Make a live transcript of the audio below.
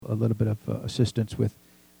a little bit of assistance with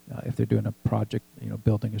if they're doing a project,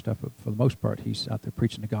 building and stuff. But for the most part, he's out there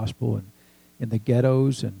preaching the gospel and in the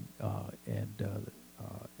ghettos and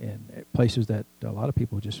places that a lot of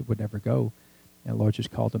people just would never go. And the Lord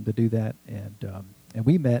just called him to do that. And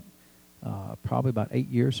we met probably about 8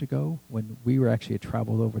 years ago when we were actually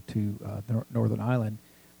traveled over to Northern Ireland.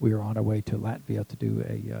 We were on our way to Latvia to do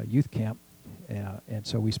a youth camp. And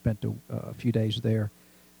so we spent a few days there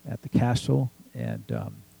at the castle and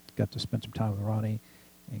got to spend some time with Ronnie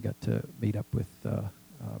and got to meet up with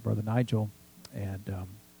Brother Nigel. And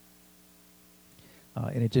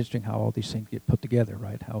it's interesting how all these things get put together,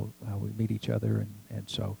 right? How we meet each other. And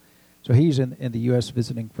so he's in the U.S.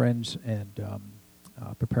 visiting friends and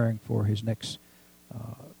preparing for his next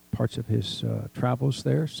parts of his travels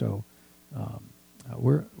there. So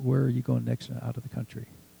where are you going next out of the country?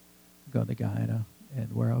 Going to Guyana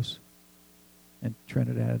and where else? And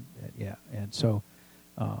Trinidad, yeah. And so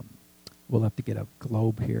we'll have to get a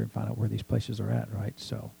globe here and find out where these places are at, right?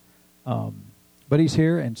 So, but he's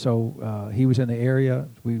here, and so he was in the area.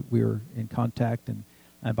 We were in contact, and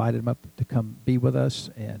I invited him up to come be with us,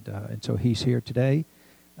 and so he's here today.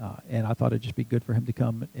 And I thought it'd just be good for him to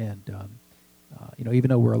come, and even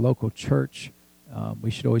though we're a local church,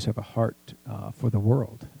 we should always have a heart for the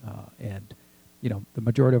world, and the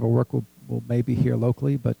majority of our work will maybe here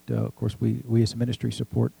locally, but of course we as a ministry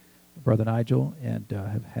support Brother Nigel and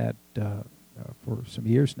have had for some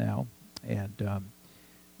years now, and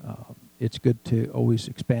it's good to always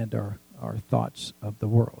expand our thoughts of the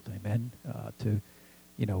world. Amen.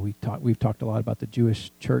 We've talked a lot about the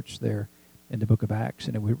Jewish church there in the book of Acts,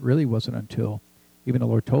 and it really wasn't until even the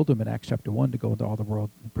Lord told them in Acts chapter 1 to go into all the world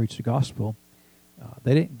and preach the gospel.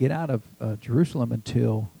 They didn't get out of Jerusalem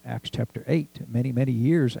until Acts chapter 8, many, many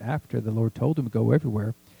years after the Lord told them to go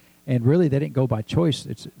everywhere. And really, they didn't go by choice.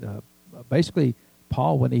 It's basically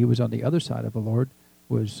Paul, when he was on the other side of the Lord,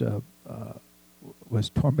 was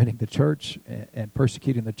tormenting the church and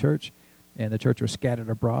persecuting the church. And the church was scattered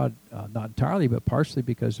abroad, not entirely, but partially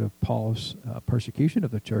because of Paul's persecution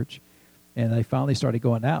of the church. And they finally started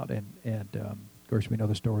going out. And of course, we know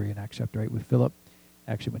the story in Acts chapter 8 with Philip.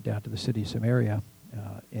 Actually went down to the city of Samaria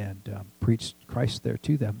and preached Christ there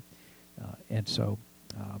to them.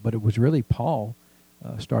 But it was really Paul,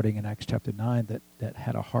 starting in Acts chapter 9, that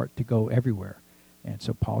had a heart to go everywhere. And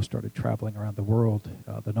so Paul started traveling around the world,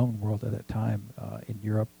 the known world at that time, in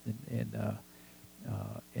Europe and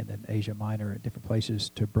then Asia Minor and different places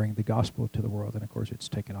to bring the gospel to the world. And, of course, it's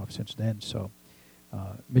taken off since then. So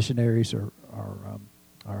missionaries are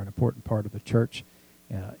an important part of the church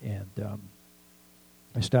and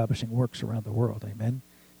establishing works around the world. Amen.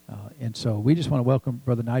 And so we just want to welcome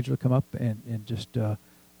Brother Nigel to come up and just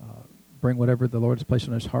bring whatever the Lord has placed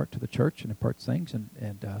on his heart to the church and impart things.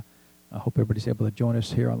 And I hope everybody's able to join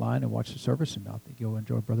us here online and watch the service. And I think you'll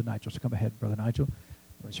enjoy Brother Nigel. So come ahead, Brother Nigel.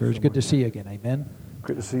 Sure, it's good to see you again. Amen.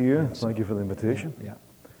 Great to see you. Thank you for the invitation. Yeah.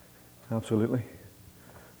 Absolutely.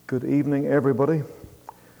 Good evening, everybody.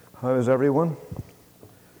 How is everyone?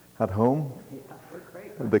 At home?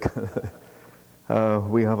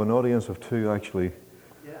 We have an audience of 2, actually.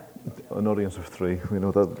 An audience of 3. We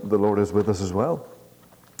know that the Lord is with us as well.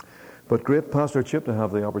 But great, Pastor Chip, to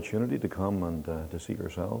have the opportunity to come and to see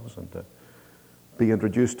yourselves and to be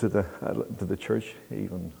introduced to the church,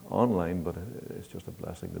 even online. But it's just a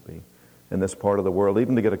blessing to be in this part of the world,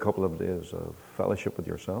 even to get a couple of days of fellowship with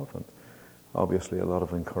yourself, and obviously a lot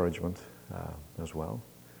of encouragement as well.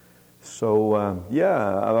 So,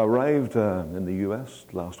 I arrived in the U.S.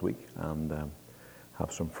 last week and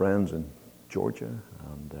have some friends in Georgia,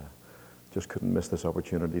 and just couldn't miss this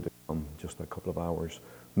opportunity to come just a couple of hours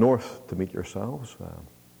north to meet yourselves.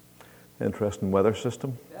 Interesting weather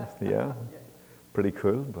system. Yeah, pretty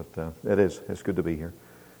cool, but it's good to be here.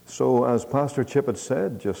 So, as Pastor Chip had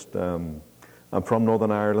said, I'm from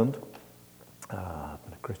Northern Ireland. I've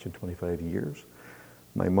been a Christian 25 years.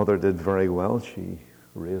 My mother did very well. She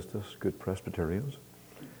raised us good Presbyterians,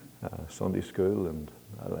 Sunday school, and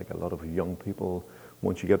like a lot of young people,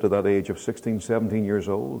 once you get to that age of 16, 17 years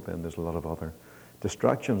old, then there's a lot of other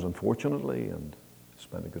distractions, unfortunately, and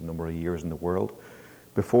spent a good number of years in the world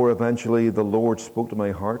before eventually the Lord spoke to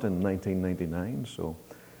my heart in 1999. So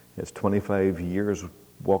it's 25 years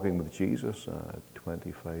walking with Jesus,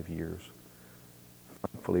 25 years,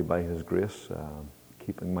 thankfully by His grace,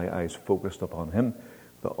 keeping my eyes focused upon Him,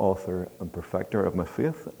 the author and perfecter of my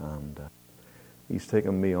faith, and He's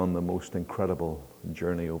taken me on the most incredible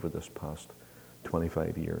journey over this past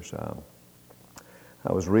 25 years.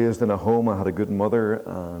 I was raised in a home. I had a good mother,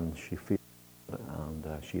 and she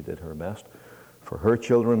did her best for her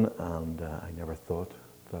children, and I never thought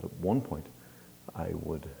that at one point I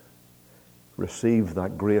would receive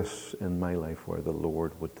that grace in my life where the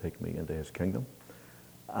Lord would take me into his kingdom.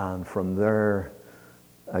 And from there,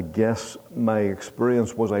 I guess my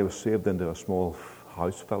experience was I was saved into a small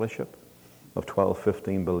house fellowship of 12,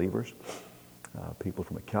 15 believers, people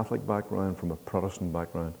from a Catholic background, from a Protestant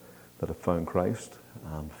background, that have found Christ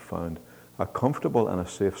and found a comfortable and a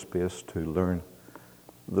safe space to learn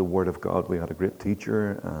the Word of God. We had a great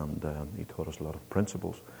teacher, and he taught us a lot of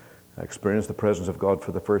principles. I experienced the presence of God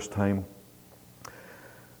for the first time.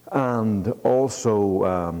 And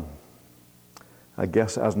also, I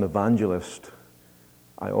guess as an evangelist,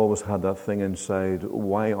 I always had that thing inside,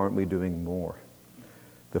 why aren't we doing more?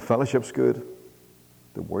 The fellowship's good,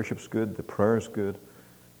 the worship's good, the prayer's good.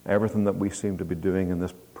 Everything that we seem to be doing in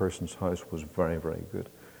this person's house was very, very good.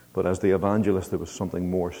 But as the evangelist, there was something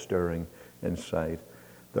more stirring inside.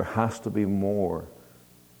 There has to be more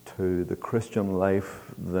to the Christian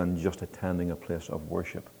life than just attending a place of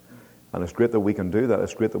worship. And it's great that we can do that.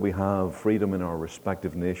 It's great that we have freedom in our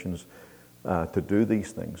respective nations to do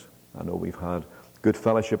these things. I know we've had good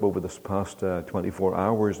fellowship over this past 24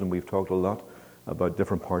 hours, and we've talked a lot about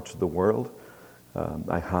different parts of the world.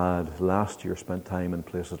 I had last year spent time in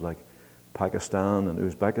places like Pakistan and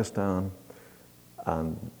Uzbekistan,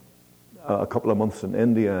 and a couple of months in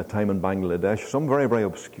India, time in Bangladesh, some very, very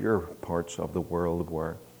obscure parts of the world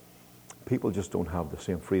where people just don't have the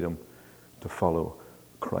same freedom to follow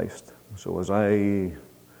Christ. So as I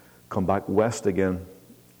come back west again,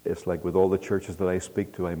 it's like with all the churches that I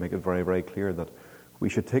speak to, I make it very, very clear that we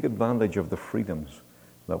should take advantage of the freedoms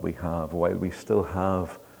that we have while we still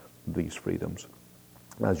have these freedoms.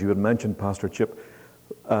 As you had mentioned, Pastor Chip,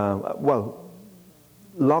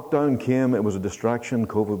 lockdown came, it was a distraction.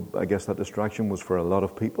 COVID, I guess that distraction was for a lot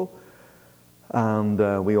of people.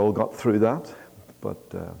 And we all got through that.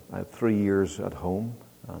 But I had 3 years at home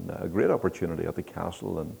and a great opportunity at the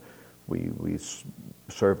castle. And we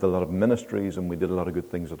served a lot of ministries, and we did a lot of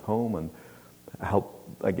good things at home and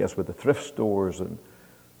helped, I guess, with the thrift stores. And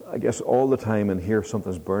I guess all the time in here,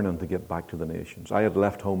 something's burning to get back to the nations. I had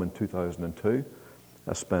left home in 2002.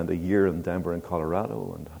 I spent a year in Denver and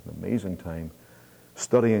Colorado and had an amazing time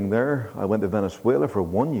studying there. I went to Venezuela for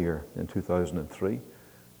 1 year in 2003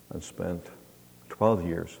 and spent 12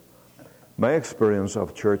 years. My experience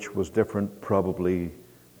of church was different probably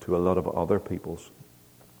to a lot of other people's,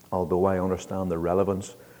 although I understand the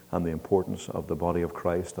relevance and the importance of the body of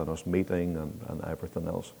Christ and us meeting and everything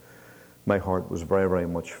else. My heart was very, very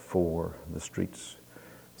much for the streets.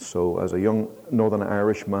 So as a young Northern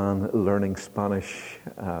Irish man learning Spanish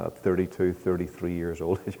at 32, 33 years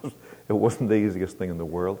old, it wasn't the easiest thing in the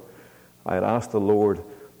world. I had asked the Lord,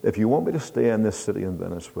 if you want me to stay in this city in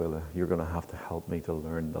Venezuela, you're going to have to help me to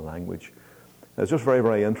learn the language. It's just very,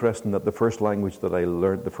 very interesting that the first language that I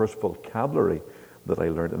learned, the first vocabulary that I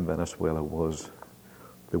learned in Venezuela was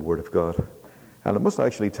the Word of God. And I must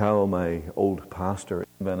actually tell my old pastor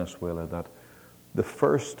in Venezuela that the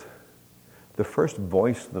first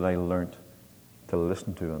voice that I learned to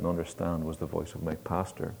listen to and understand was the voice of my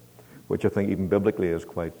pastor, which I think even biblically is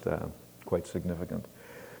quite significant.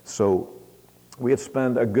 So we had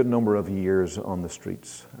spent a good number of years on the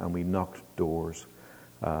streets, and we knocked doors.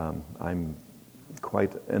 I'm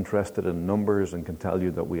quite interested in numbers and can tell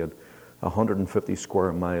you that we had 150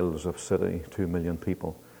 square miles of city, 2 million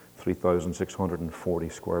people, 3,640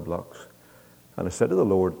 square blocks. And I said to the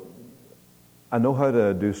Lord, I know how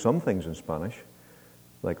to do some things in Spanish,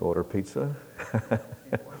 like order pizza,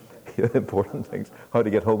 important things, how to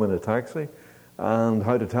get home in a taxi, and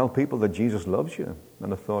how to tell people that Jesus loves you.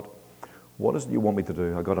 And I thought, what is it you want me to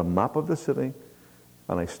do? I got a map of the city,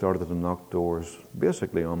 and I started to knock doors,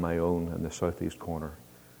 basically on my own in the southeast corner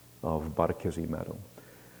of Barquisi Meadow.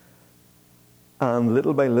 And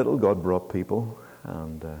little by little, God brought people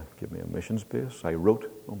and gave me a mission space. I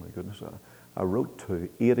wrote, oh my goodness, I wrote to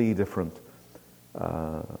 80 different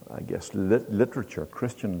literature,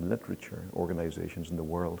 Christian literature organizations in the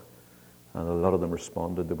world. And a lot of them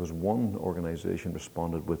responded. There was one organization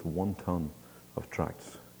responded with 1 ton of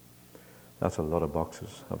tracts. That's a lot of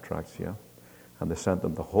boxes of tracts, yeah. And they sent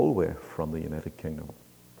them the whole way from the United Kingdom.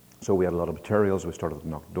 So we had a lot of materials. We started to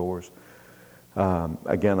knock doors.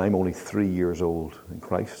 Again, I'm only 3 years old in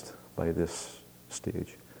Christ by this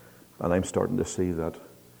stage. And I'm starting to see that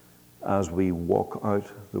as we walk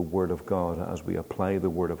out the Word of God, as we apply the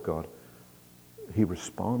Word of God, He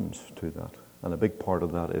responds to that. And a big part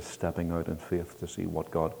of that is stepping out in faith to see what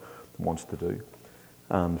God wants to do.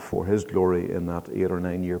 And for His glory, in that 8 or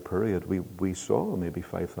 9 year period, we saw maybe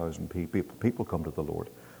 5,000 people come to the Lord.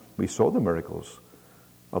 We saw the miracles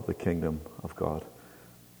of the kingdom of God.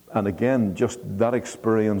 And again, just that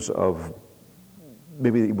experience of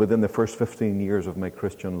maybe within the first 15 years of my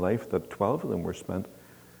Christian life, that 12 of them were spent,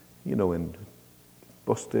 in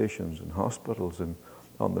bus stations and hospitals and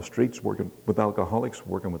on the streets, working with alcoholics,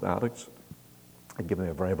 working with addicts, and giving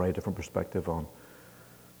me a very, very different perspective on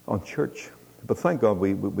church. But thank God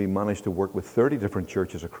we managed to work with 30 different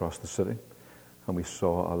churches across the city, and we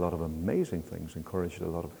saw a lot of amazing things, encouraged a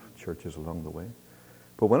lot of churches along the way.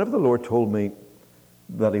 But whenever the Lord told me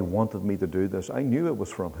that He wanted me to do this, I knew it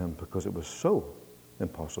was from Him, because it was so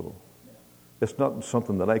impossible. It's not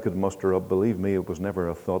something that I could muster up. Believe me, it was never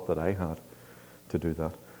a thought that I had to do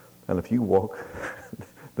that. And if you walk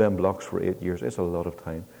them blocks for 8 years, it's a lot of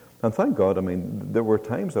time. And thank God, there were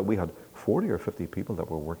times that we had 40 or 50 people that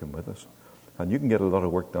were working with us. And you can get a lot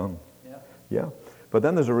of work done. Yeah. But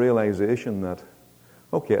then there's a realization that,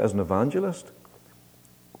 okay, as an evangelist,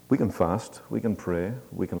 we can fast, we can pray,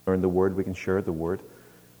 we can learn the Word, we can share the Word.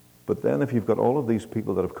 But then if you've got all of these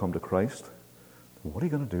people that have come to Christ, what are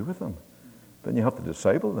you going to do with them? Then you have to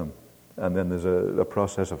disciple them. And then there's a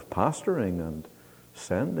process of pastoring and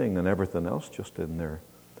sending and everything else just in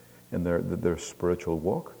their spiritual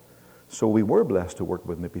walk. So we were blessed to work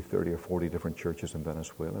with maybe 30 or 40 different churches in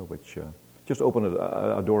Venezuela, which just opened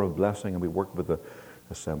a door of blessing. And we worked with the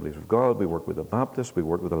Assemblies of God, we worked with the Baptists, we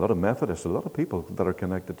worked with a lot of Methodists, a lot of people that are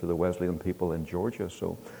connected to the Wesleyan people in Georgia.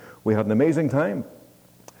 So we had an amazing time.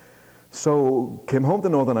 So came home to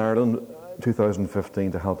Northern Ireland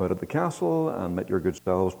 2015 to help out at the castle, and Met Your Good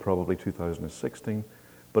Selves probably 2016.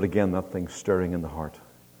 But again, that thing stirring in the heart.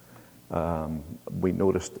 We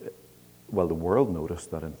noticed, the world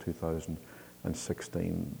noticed that in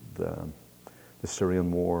 2016, the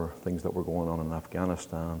Syrian war, things that were going on in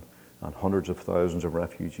Afghanistan, and hundreds of thousands of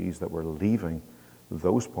refugees that were leaving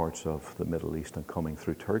those parts of the Middle East and coming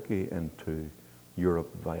through Turkey into Europe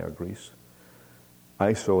via Greece.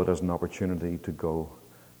 I saw it as an opportunity to go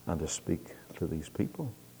and to speak to these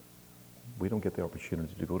people. We don't get the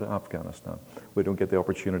opportunity to go to Afghanistan. We don't get the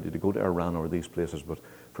opportunity to go to Iran or these places, but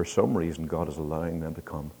for some reason God is allowing them to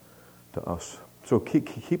come to us. So keep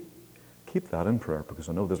that in prayer, because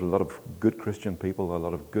I know there's a lot of good Christian people, a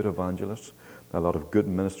lot of good evangelists, a lot of good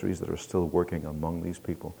ministries that are still working among these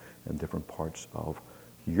people in different parts of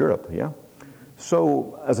Europe, yeah?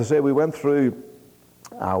 So, as I say, we went through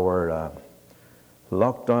our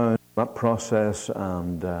lockdown, that process,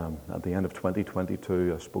 and at the end of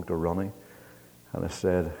 2022, I spoke to Ronnie, and I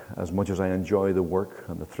said, as much as I enjoy the work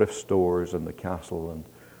and the thrift stores and the castle and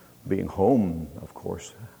being home, of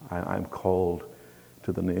course, I'm called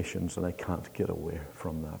to the nations, and I can't get away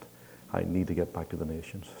from that. I need to get back to the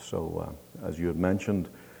nations. So, as you had mentioned,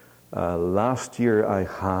 last year I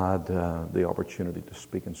had the opportunity to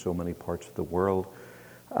speak in so many parts of the world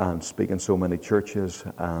and speak in so many churches,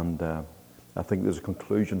 and I think there's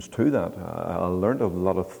conclusions to that. I learned a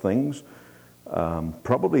lot of things.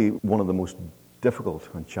 Probably one of the most difficult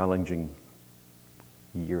and challenging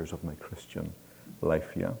years of my Christian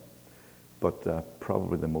life, yeah. But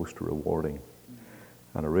probably the most rewarding.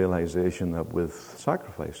 And a realization that with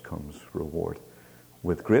sacrifice comes reward.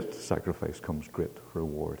 With great sacrifice comes great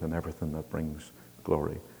reward, and everything that brings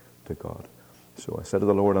glory to God. So I said to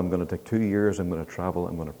the Lord, I'm going to take 2 years, I'm going to travel,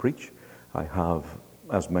 I'm going to preach. I have,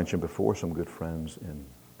 as mentioned before, some good friends in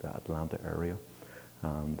the Atlanta area,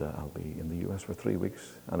 and I'll be in the U.S. for 3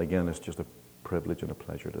 weeks. And again, it's just a privilege and a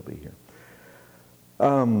pleasure to be here.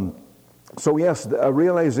 So yes, a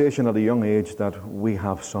realization at a young age that we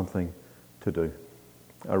have something to do.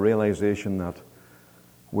 A realization that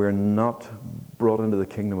we're not brought into the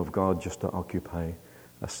kingdom of God just to occupy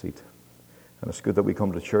a seat. And it's good that we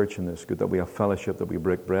come to church, and it's good that we have fellowship, that we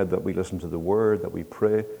break bread, that we listen to the Word, that we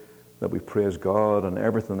pray, that we praise God, and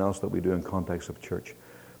everything else that we do in context of church.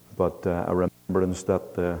 But a remembrance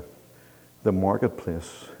that the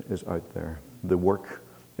marketplace is out there. The work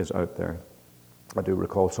is out there. I do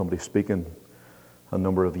recall somebody speaking a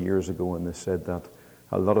number of years ago, and they said that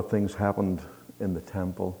a lot of things happened in the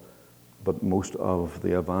temple, but most of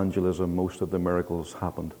the evangelism, most of the miracles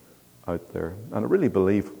happened out there. And I really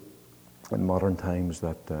believe in modern times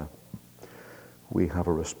that we have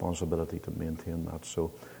a responsibility to maintain that.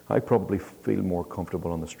 So I probably feel more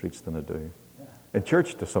comfortable on the streets than I do in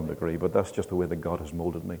church to some degree, but that's just the way that God has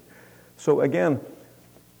molded me. So again,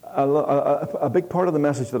 a big part of the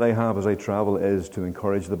message that I have as I travel is to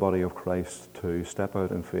encourage the body of Christ to step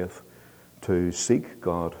out in faith, to seek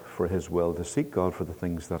God for His will, to seek God for the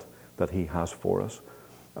things that He has for us.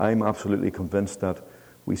 I'm absolutely convinced that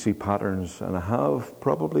we see patterns, and I have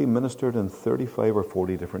probably ministered in 35 or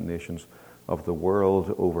 40 different nations of the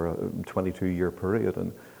world over a 22-year period,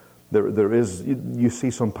 and there is, you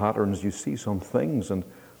see some patterns, you see some things, and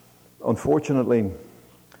unfortunately,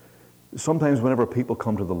 sometimes whenever people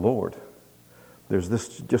come to the Lord, there's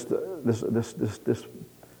this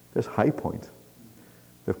high point.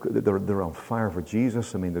 They're on fire for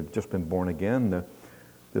Jesus. I mean, they've just been born again.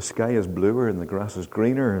 The sky is bluer and the grass is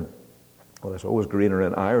greener. Well, it's always greener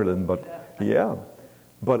in Ireland, but yeah.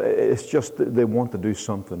 But it's just they want to do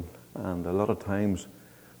something. And a lot of times,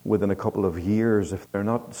 within a couple of years, if they're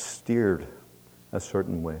not steered a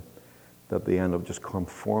certain way, that they end up just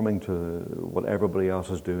conforming to what everybody else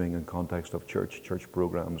is doing in context of church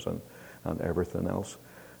programs and everything else.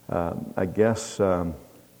 I guess out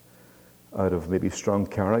of maybe strong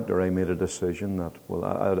character, I made a decision that, well,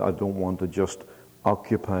 I don't want to just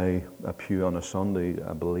occupy a pew on a Sunday.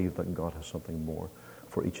 I believe that God has something more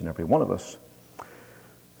for each and every one of us.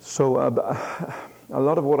 So a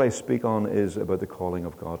lot of what I speak on is about the calling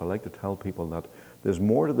of God. I like to tell people that there's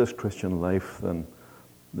more to this Christian life than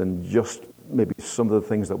just maybe some of the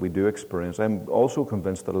things that we do experience. I'm also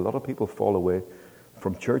convinced that a lot of people fall away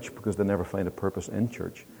from church because they never find a purpose in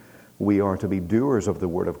church. We are to be doers of the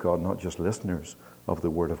Word of God, not just listeners of the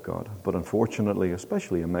Word of God. But unfortunately,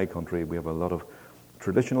 especially in my country, we have a lot of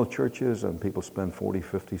traditional churches, and people spend 40,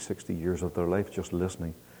 50, 60 years of their life just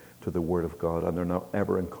listening to the Word of God, and they're not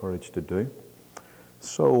ever encouraged to do.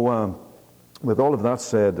 So with all of that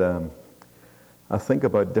said, I think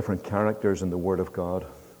about different characters in the Word of God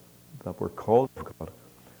that were called of God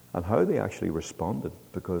and how they actually responded.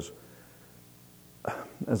 Because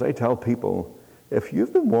as I tell people, if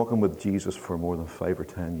you've been walking with Jesus for more than 5 or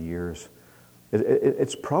 10 years,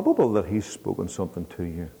 it's probable that He's spoken something to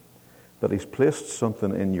you, that He's placed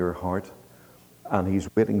something in your heart, and He's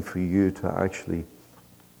waiting for you to actually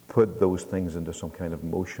put those things into some kind of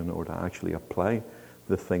motion or to actually apply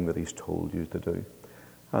the thing that He's told you to do.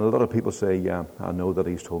 And a lot of people say, yeah, I know that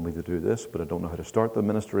He's told me to do this, but I don't know how to start the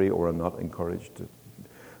ministry, or I'm not encouraged to,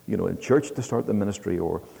 in church to start the ministry,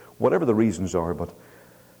 or whatever the reasons are. But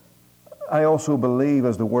I also believe,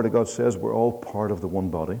 as the Word of God says, we're all part of the one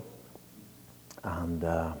body. And,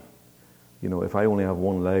 if I only have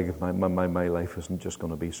one leg, my life isn't just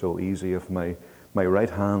going to be so easy. If my right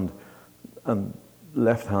hand and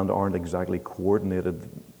left hand aren't exactly coordinated,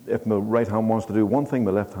 if my right hand wants to do one thing,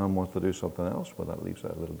 my left hand wants to do something else, well, that leaves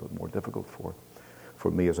it a little bit more difficult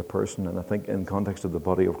for me as a person. And I think in context of the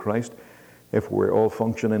body of Christ, if we're all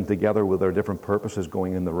functioning together with our different purposes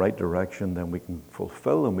going in the right direction, then we can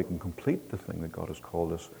fulfill and we can complete the thing that God has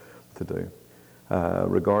called us to do.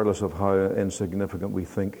 Regardless of how insignificant we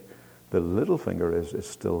think the little finger is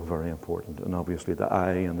still very important. And obviously the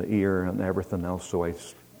eye and the ear and everything else. So I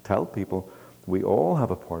tell people, we all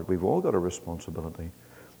have a part. We've all got a responsibility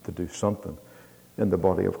to do something in the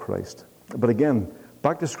body of Christ. But again,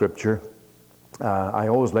 back to Scripture, I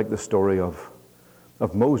always like the story of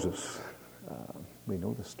Moses. We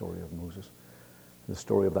know the story of Moses, the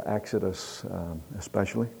story of the Exodus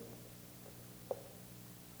especially,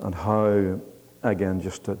 and how, again,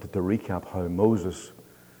 just to recap, how Moses,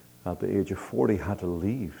 at the age of 40, had to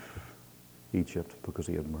leave Egypt because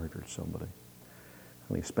he had murdered somebody.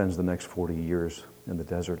 And he spends the next 40 years in the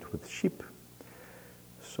desert with sheep.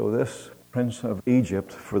 So this prince of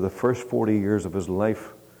Egypt, for the first 40 years of his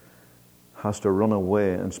life, has to run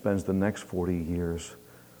away and spends the next 40 years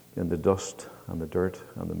in the dust and the dirt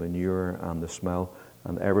and the manure and the smell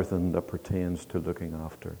and everything that pertains to looking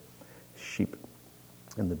after sheep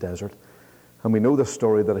in the desert. And we know the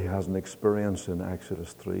story that he has an experience in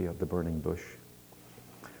Exodus 3 at the burning bush.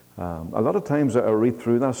 A lot of times I read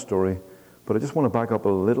through that story, but I just want to back up a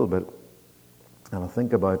little bit and I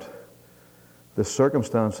think about the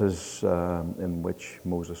circumstances in which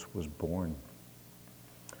Moses was born.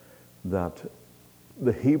 That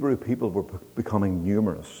the Hebrew people were becoming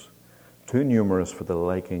numerous, too numerous for the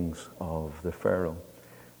likings of the Pharaoh.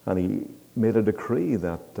 And he made a decree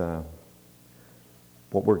that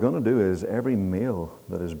what we're going to do is every male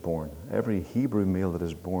that is born, every Hebrew male that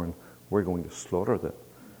is born, we're going to slaughter them.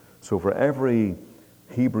 So for every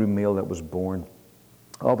Hebrew male that was born,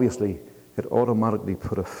 obviously it automatically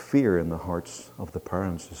put a fear in the hearts of the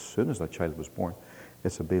parents as soon as that child was born.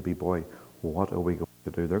 It's a baby boy. What are we going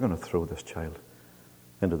to do? They're going to throw this child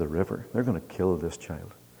into the river. They're going to kill this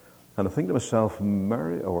child. And I think to myself,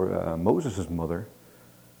 Moses' mother,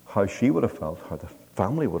 how she would have felt, how the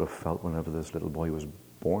family would have felt whenever this little boy was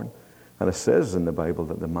born. And it says in the Bible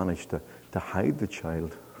that they managed to hide the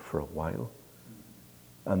child for a while.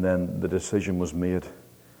 And then the decision was made,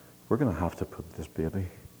 we're going to have to put this baby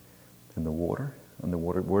in the water. And the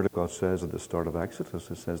Word of God says at the start of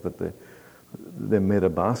Exodus, it says that they made a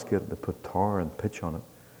basket, they put tar and pitch on it,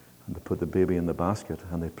 and they put the baby in the basket,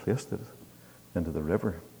 and they placed it into the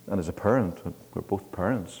river. And as a parent, we're both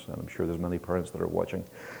parents, and I'm sure there's many parents that are watching.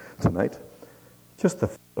 tonight. Just the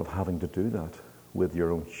thought of having to do that with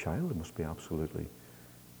your own child must be absolutely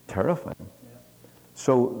terrifying. Yeah.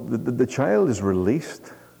 So the child is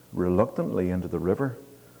released reluctantly into the river,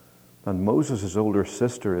 and Moses' older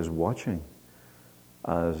sister is watching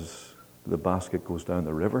as the basket goes down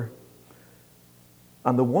the river.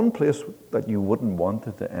 And the one place that you wouldn't want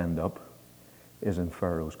it to end up is in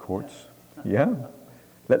Pharaoh's courts. Yeah.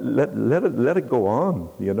 Let it go on,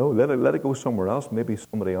 you know. Let it go somewhere else. Maybe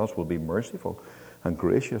somebody else will be merciful and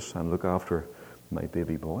gracious and look after my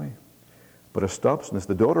baby boy. But it stops, and it's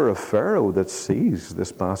the daughter of Pharaoh that sees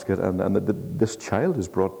this basket, and this child is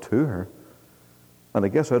brought to her. And I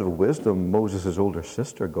guess out of wisdom, Moses' older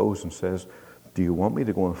sister goes and says, do you want me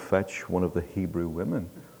to go and fetch one of the Hebrew women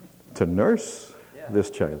to nurse this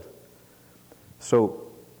child? So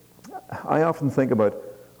I often think about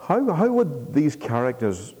how would these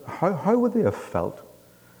characters, how would they have felt?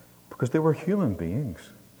 Because they were human beings.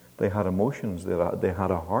 They had emotions, they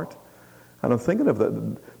had a heart. And I'm thinking of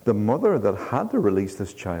the mother that had to release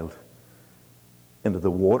this child into the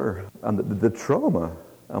water, and the trauma,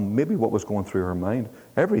 and maybe what was going through her mind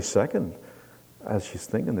every second as she's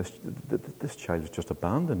thinking, this child is just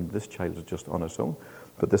abandoned, this child is just on its own.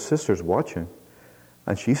 But the sister's watching,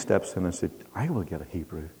 and she steps in and said, I will get a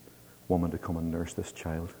Hebrew woman to come and nurse this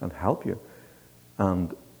child and help you.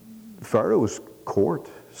 And Pharaoh's court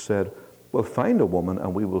said, well, find a woman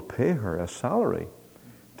and we will pay her a salary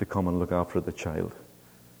to come and look after the child.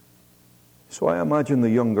 So I imagine the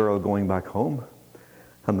young girl going back home,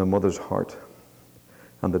 and the mother's heart,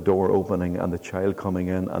 and the door opening, and the child coming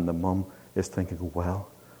in, and the mum is thinking, well,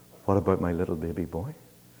 what about my little baby boy?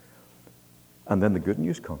 And then the good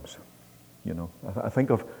news comes. You know, I think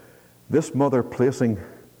of this mother placing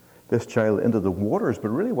this child into the waters, but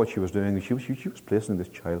really what she was doing is she was placing this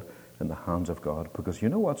child in the hands of God. Because you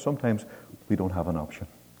know what? Sometimes we don't have an option.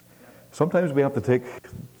 Sometimes we have to take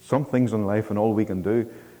some things in life, and all we can do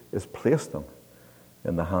is place them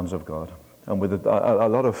in the hands of God. And with a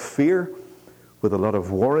lot of fear, with a lot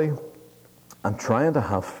of worry, and trying to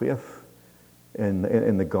have faith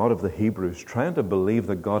in the God of the Hebrews, trying to believe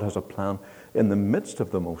that God has a plan in the midst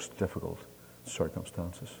of the most difficult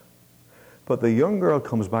circumstances. But the young girl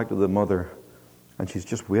comes back to the mother, and she's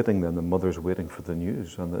just waiting then. The mother's waiting for the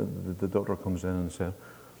news. And the daughter comes in and says,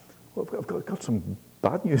 well, I've got some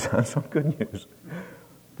bad news and some good news.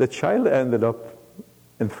 The child ended up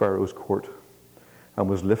in Pharaoh's court and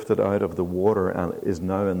was lifted out of the water and is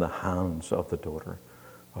now in the hands of the daughter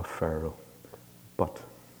of Pharaoh. But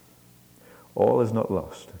all is not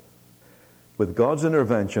lost. With God's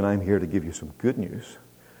intervention, I'm here to give you some good news.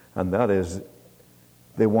 And that is,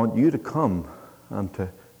 they want you to come and to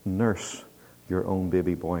nurse your own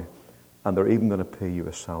baby boy. And they're even going to pay you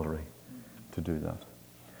a salary to do that.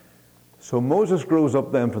 So Moses grows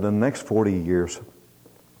up then for the next 40 years.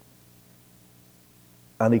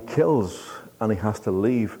 And he kills, and he has to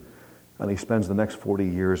leave. And he spends the next 40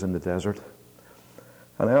 years in the desert.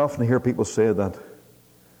 And I often hear people say that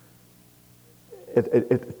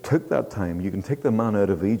it took that time. You can take the man out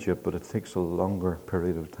of Egypt, but it takes a longer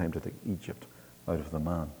period of time to take Egypt out of the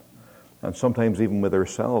man. And sometimes even with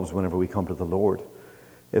ourselves, whenever we come to the Lord,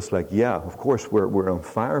 it's like, yeah, of course, we're on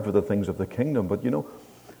fire for the things of the kingdom, but you know,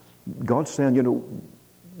 God's saying, you know,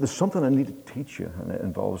 there's something I need to teach you, and it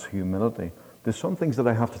involves humility. There's some things that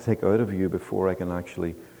I have to take out of you before I can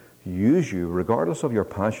actually use you, regardless of your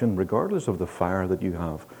passion, regardless of the fire that you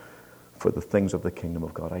have for the things of the kingdom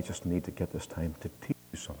of God. I just need to get this time to teach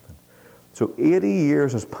you something. So 80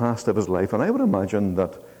 years has passed of his life, and I would imagine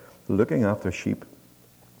that looking after sheep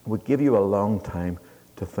would give you a long time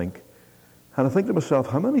to think. And I think to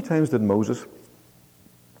myself, how many times did Moses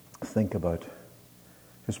think about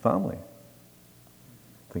his family?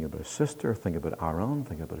 Think about his sister, think about Aaron,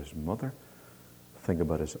 think about his mother, think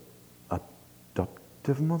about his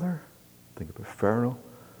adoptive mother, think about Pharaoh,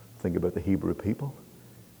 think about the Hebrew people.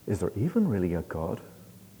 Is there even really a God?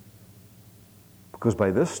 Because by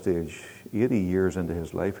this stage, 80 years into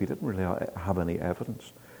his life, he didn't really have any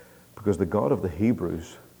evidence. Because the God of the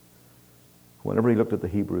Hebrews, whenever he looked at the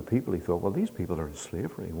Hebrew people, he thought, well, these people are in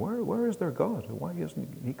slavery. Where is their God? Why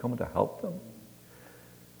isn't he coming to help them?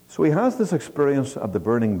 So he has this experience at the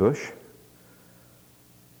burning bush.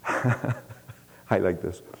 I like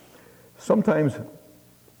this. Sometimes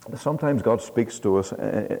God speaks to us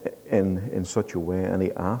in such a way, and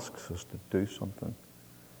he asks us to do something.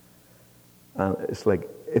 And it's like,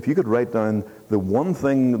 if you could write down the one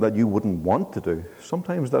thing that you wouldn't want to do,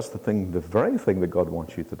 sometimes that's the very thing that God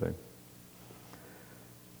wants you to do.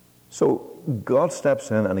 So God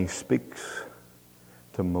steps in and he speaks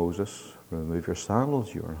to Moses, remove your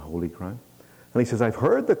sandals, you're on holy ground. And he says, I've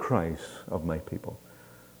heard the cries of my people.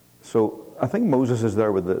 So I think Moses is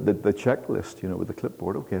there with the checklist, with the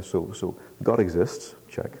clipboard. Okay, so God exists,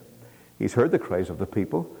 check. He's heard the cries of the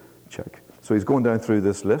people, check. So he's going down through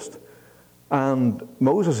this list. And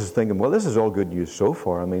Moses is thinking, well, this is all good news so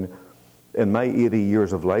far. I mean, in my 80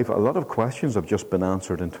 years of life, a lot of questions have just been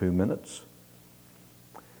answered in 2 minutes.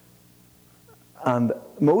 And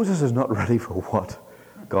Moses is not ready for what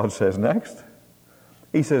God says next.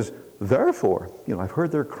 He says, therefore, I've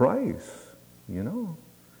heard their cries,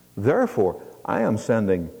 Therefore, I am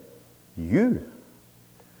sending you.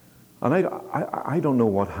 And I don't know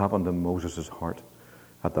what happened in Moses' heart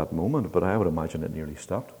at that moment, but I would imagine it nearly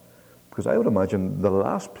stopped. Because I would imagine the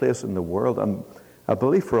last place in the world, and I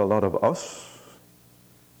believe for a lot of us,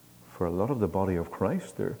 for a lot of the body of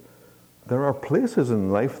Christ, there are places in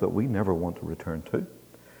life that we never want to return to.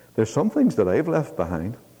 There's some things that I've left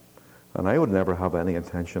behind, and I would never have any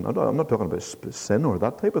intention. I'm not talking about sin or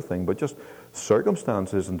that type of thing, but just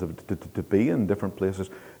circumstances and to be in different places.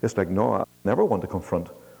 It's like, no, I never want to confront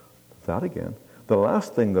that again. The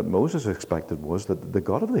last thing that Moses expected was that the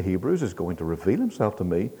God of the Hebrews is going to reveal himself to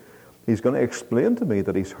me. He's going to explain to me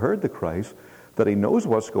that he's heard the cries, that he knows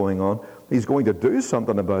what's going on. He's going to do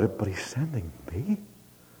something about it, but he's sending me.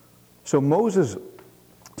 So Moses,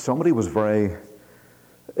 somebody was very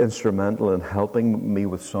instrumental in helping me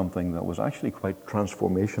with something that was actually quite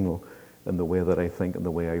transformational in the way that I think and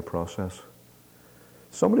the way I process.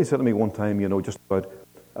 Somebody said to me one time, just about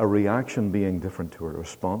a reaction being different to a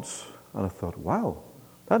response. And I thought, wow,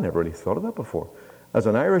 I never really thought of that before. As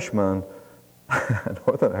an Irishman, a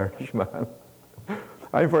Northern Irishman,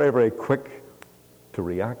 I'm very, very quick to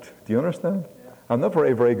react. Do you understand? Yeah. I'm not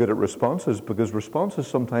very, very good at responses, because responses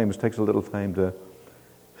sometimes takes a little time to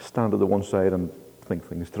stand to the one side and think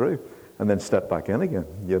things through, and then step back in again,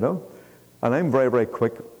 And I'm very, very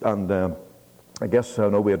quick, and I guess I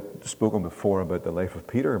know we had spoken before about the life of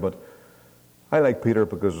Peter, but I like Peter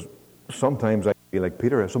because sometimes I feel like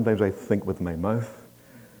Peter. Sometimes I think with my mouth.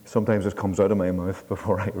 Sometimes it comes out of my mouth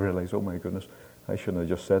before I realize, oh my goodness, I shouldn't have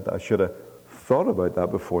just said that. I should have thought about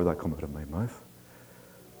that before that came out of my mouth.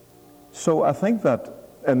 So I think that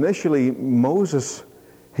initially Moses,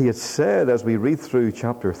 he had said, as we read through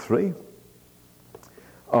chapter 3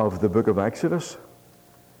 of the book of Exodus,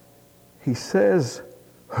 he says,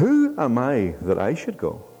 who am I that I should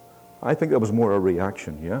go? I think that was more a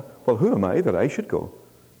reaction, yeah? Well, who am I that I should go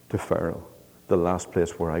to Pharaoh, the last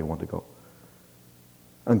place where I want to go?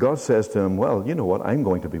 And God says to him, well, you know what? I'm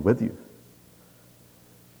going to be with you.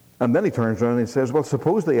 And then he turns around and he says, well,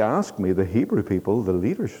 suppose they ask me, the Hebrew people, the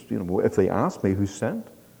leaders, if they ask me who sent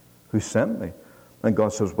me? And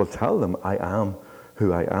God says, well, tell them I am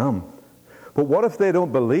who I am. But what if they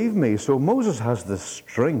don't believe me? So Moses has this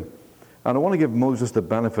string. And I want to give Moses the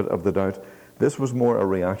benefit of the doubt. This was more a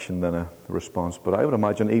reaction than a response. But I would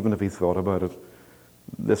imagine even if he thought about it,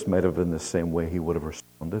 this might have been the same way he would have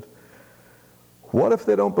responded. What if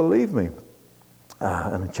they don't believe me?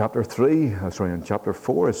 And in chapter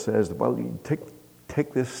 4, it says, well, you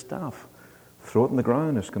take this staff, throw it in the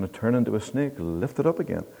ground, it's going to turn into a snake, lift it up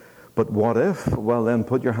again. But what if? Well, then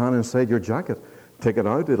put your hand inside your jacket, take it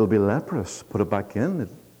out, it'll be leprous. Put it back in,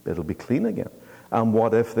 it'll be clean again. And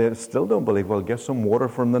what if they still don't believe? Well, get some water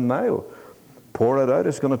from the Nile, pour it out,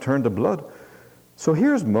 it's going to turn to blood. So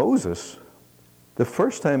here's Moses. The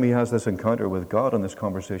first time he has this encounter with God and this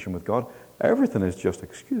conversation with God, everything is just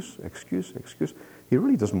excuse. He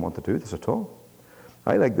really doesn't want to do this at all.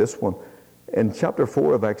 I like this one. In chapter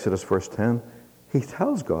 4 of Exodus, verse 10, he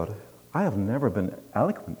tells God, I have never been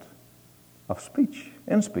eloquent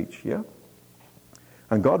in speech, yeah?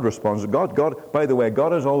 And God responds. God, by the way,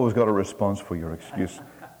 God has always got a response for your excuse.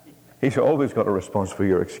 He's always got a response for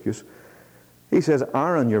your excuse. He says,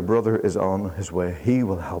 Aaron, your brother, is on his way. He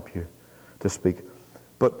will help you to speak.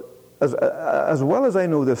 But as well as I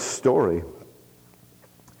know this story,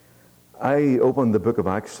 I opened the book of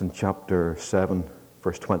Acts in chapter 7,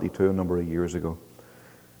 verse 22, a number of years ago.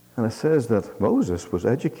 And it says that Moses was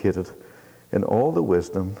educated in all the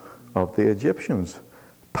wisdom of the Egyptians.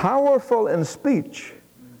 Powerful in speech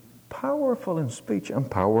and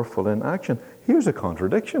powerful in action. Here's a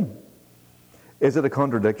contradiction. Is it a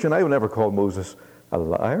contradiction? I would never call Moses a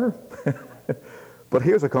liar. But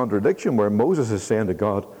here's a contradiction where Moses is saying to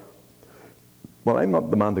God, well, I'm not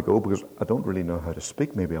the man to go because I don't really know how to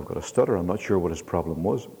speak. Maybe I've got a stutter. I'm not sure what his problem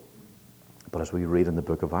was. But as we read in the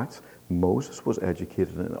book of Acts, Moses was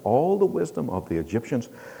educated in all the wisdom of the Egyptians,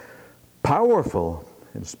 powerful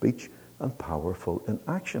in speech and powerful in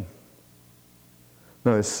action.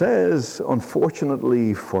 Now it says,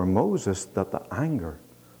 unfortunately for Moses, that the anger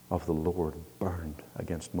of the Lord burned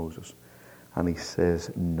against Moses. And he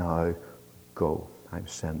says, now go, I'm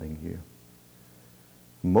sending you.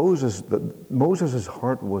 Moses'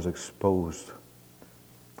 heart was exposed,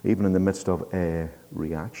 even in the midst of a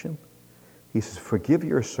reaction. He says, forgive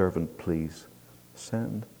your servant, please.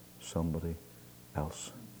 Send somebody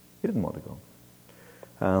else. He didn't want to go.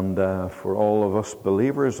 And for all of us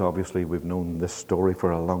believers, obviously we've known this story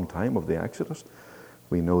for a long time of the Exodus.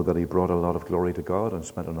 We know that he brought a lot of glory to God and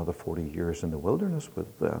spent another 40 years in the wilderness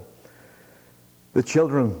with the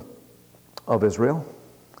children of Israel.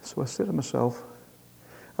 So I say to myself,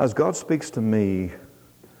 as God speaks to me,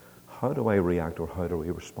 how do I react or how do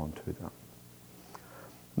we respond to that?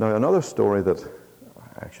 Now, another story that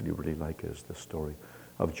I actually really like is the story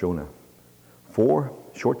of Jonah. 4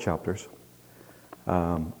 short chapters.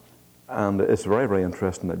 And it's very, very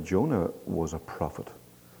interesting that Jonah was a prophet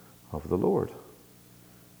of the Lord.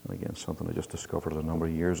 And again, something I just discovered a number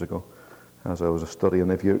of years ago as I was studying.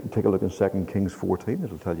 If you take a look in 2 Kings 14,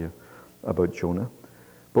 it'll tell you about Jonah.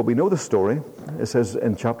 But we know the story. It says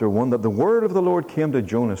in chapter 1 that the word of the Lord came to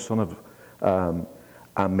Jonah, son of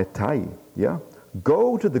Amittai. Yeah?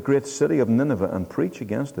 Go to the great city of Nineveh and preach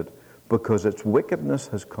against it, because its wickedness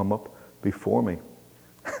has come up before me.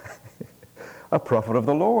 A prophet of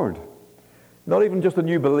the Lord. Not even just a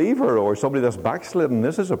new believer or somebody that's backslidden.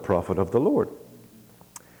 This is a prophet of the Lord.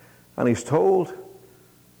 And he's told,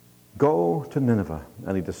 go to Nineveh.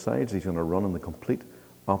 And he decides he's going to run in the complete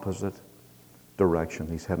opposite direction.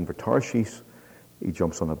 He's heading for Tarshish. He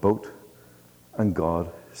jumps on a boat. And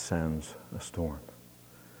God sends a storm.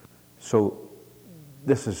 So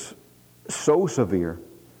this is so severe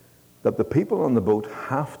that the people on the boat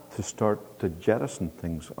have to start to jettison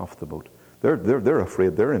things off the boat. They're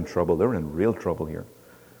afraid. They're in trouble. They're in real trouble here.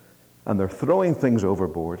 And they're throwing things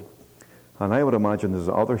overboard. And I would imagine there's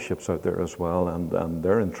other ships out there as well, and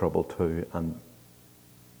they're in trouble too. And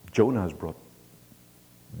Jonah has brought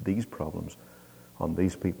these problems on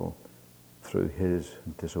these people through his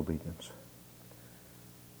disobedience.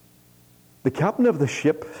 The captain of the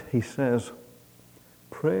ship, he says,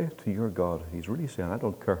 pray to your God. He's really saying, I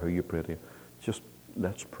don't care who you pray to, just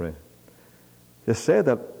let's pray. They say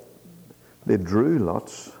that they drew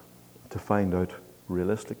lots to find out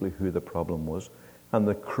realistically who the problem was. And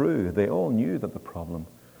the crew, they all knew that the problem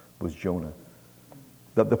was Jonah.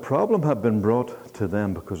 That the problem had been brought to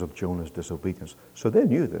them because of Jonah's disobedience. So they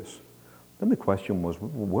knew this. Then the question was,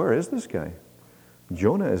 where is this guy?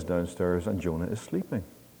 Jonah is downstairs and Jonah is sleeping.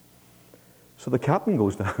 So the captain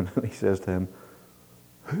goes down and he says to him,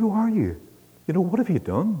 who are you? You know, what have you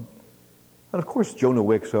done? And of course Jonah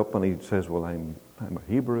wakes up and he says, well, I'm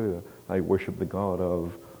a Hebrew. I worship the God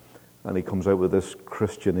of... And he comes out with this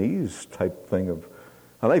Christianese type thing of...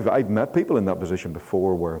 And I've met people in that position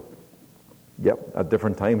before where, at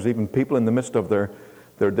different times, even people in the midst of their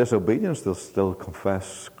disobedience, they'll still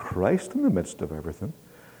confess Christ in the midst of everything.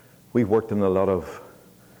 We've worked in outside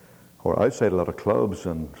a lot of clubs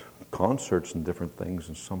and concerts and different things,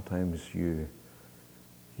 and sometimes you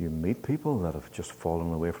meet people that have just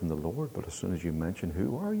fallen away from the Lord, but as soon as you mention,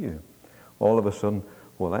 who are you? All of a sudden,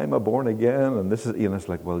 well, I'm a born again, and this is, it's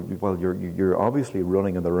like, well, you're obviously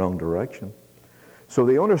running in the wrong direction. So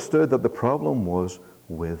they understood that the problem was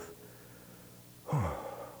with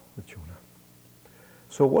Jonah.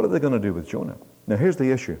 So what are they going to do with Jonah? Now here's the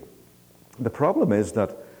issue. The problem is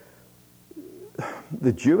that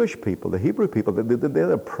the Jewish people, the Hebrew people, they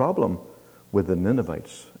had a problem with the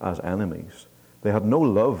Ninevites as enemies. They had no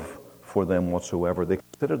love for them whatsoever. They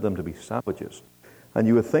considered them to be savages. And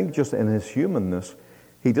you would think just in his humanness,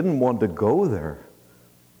 he didn't want to go there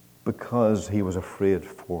because he was afraid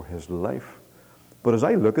for his life. But as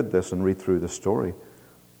I look at this and read through the story,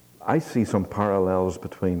 I see some parallels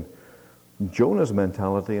between Jonah's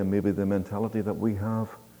mentality and maybe the mentality that we have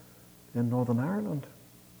in Northern Ireland.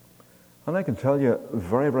 And I can tell you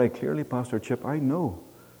very, very clearly, Pastor Chip, I know,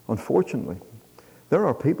 unfortunately, there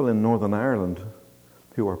are people in Northern Ireland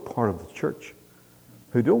who are part of the church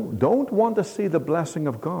who don't want to see the blessing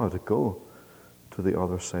of God go to the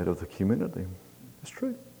other side of the community. It's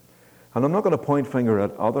true. And I'm not going to point finger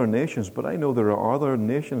at other nations, but I know there are other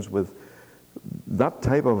nations with that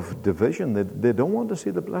type of division. They don't want to see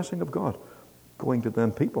the blessing of God going to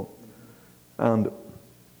them people. And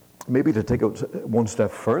maybe to take it one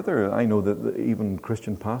step further, I know that even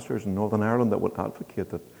Christian pastors in Northern Ireland that would advocate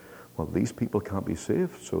that, well, these people can't be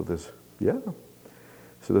saved, so there's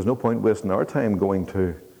no point wasting our time going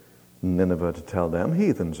to Nineveh to tell them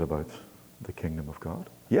heathens about the kingdom of God.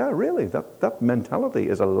 Yeah, really, that mentality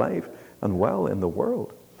is alive and well in the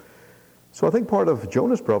world. So I think part of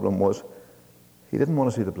Jonah's problem was he didn't want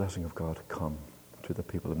to see the blessing of God come to the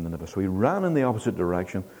people of Nineveh. So he ran in the opposite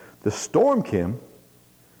direction. The storm came.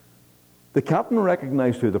 The captain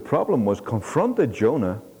recognized who the problem was, confronted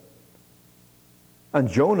Jonah, and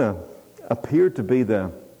Jonah appeared to be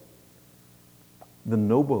the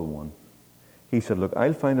noble one. He said, look,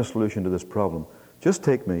 I'll find a solution to this problem. Just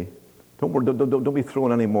take me. Don't be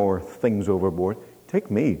throwing any more things overboard. Take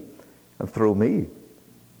me and throw me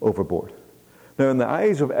overboard. Now, in the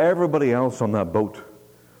eyes of everybody else on that boat,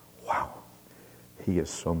 wow, he is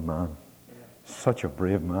some man. Such a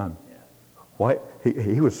brave man. Why?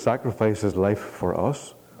 He would sacrifice his life for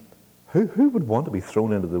us. Who would want to be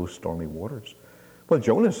thrown into those stormy waters? Well,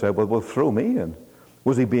 Jonah said, well, throw me in.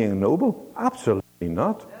 Was he being noble? Absolutely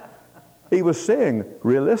not. He was saying,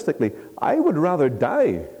 realistically, I would rather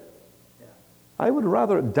die. I would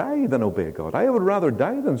rather die than obey God. I would rather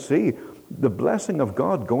die than see the blessing of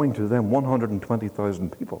God going to them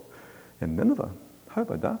 120,000 people in Nineveh. How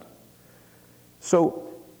about that? So,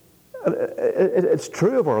 it's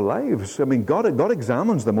true of our lives. I mean, God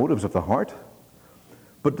examines the motives of the heart.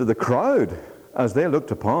 But to the crowd, as they looked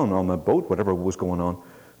upon on the boat, whatever was going on,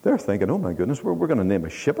 they're thinking, oh my goodness, we're going to name a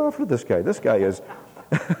ship after this guy. This guy is...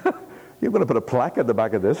 You're going to put a plaque at the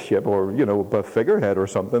back of this ship, or, a figurehead or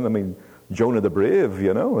something. I mean, Jonah the brave,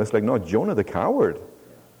 It's like, no, Jonah the coward.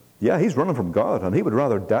 Yeah, he's running from God, and he would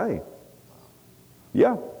rather die.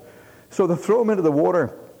 Yeah. So they throw him into the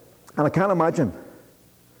water, and I can't imagine.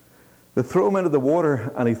 They throw him into the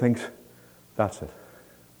water, and he thinks, that's it.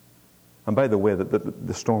 And by the way,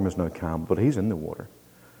 the storm is now calm, but he's in the water.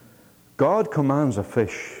 God commands a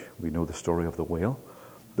fish. We know the story of the whale.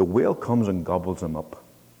 The whale comes and gobbles him up.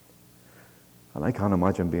 And I can't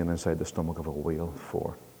imagine being inside the stomach of a whale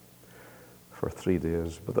for 3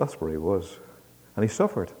 days, but that's where he was. And he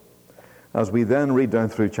suffered. As we then read down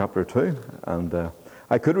through chapter 2, and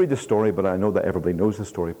I could read the story, but I know that everybody knows the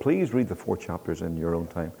story. Please read the 4 chapters in your own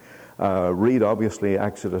time. Read, obviously,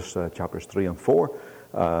 Exodus chapters 3 and 4,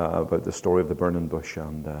 about the story of the burning bush,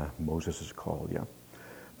 and Moses is called, yeah.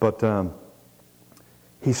 But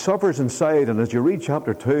he suffers inside, and as you read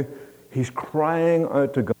chapter 2, he's crying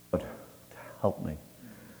out to God, help me.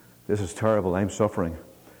 This is terrible. I'm suffering.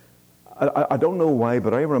 I don't know why,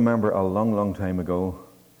 but I remember a long, long time ago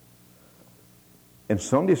in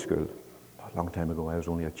Sunday school, a long time ago, I was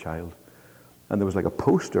only a child, and there was like a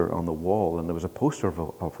poster on the wall, and there was a poster of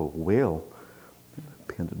a whale,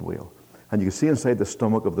 a painted whale. And you could see inside the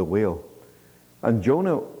stomach of the whale. And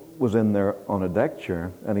Jonah was in there on a deck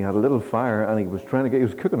chair, and he had a little fire, and he was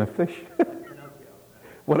cooking a fish.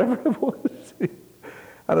 Whatever it was.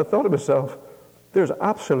 And I thought to myself, there's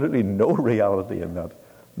absolutely no reality in that.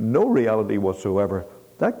 No reality whatsoever.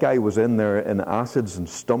 That guy was in there in acids and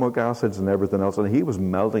stomach acids and everything else, and he was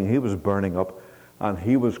melting, he was burning up, and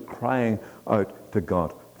he was crying out to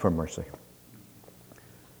God for mercy.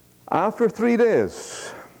 After 3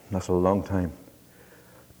 days, that's a long time,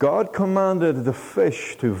 God commanded the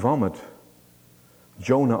fish to vomit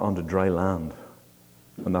Jonah onto dry land.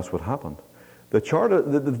 And that's what happened.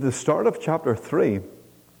 The start of chapter 3,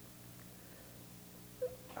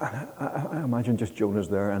 I imagine just Jonah's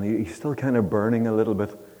there, and he's still kind of burning a little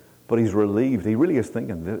bit, but he's relieved. He really is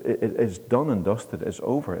thinking, it's done and dusted, it's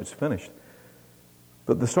over, it's finished.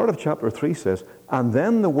 But the start of chapter 3 says, and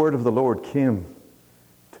then the word of the Lord came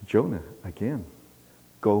to Jonah again.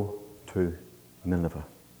 Go to Nineveh.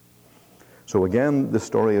 So again, the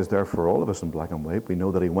story is there for all of us in black and white. We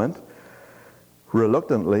know that he went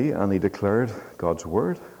reluctantly, and he declared God's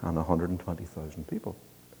word, and 120,000 people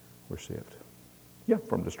were saved. Yeah,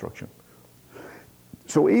 from destruction.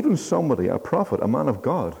 So even somebody, a prophet, a man of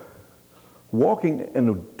God, walking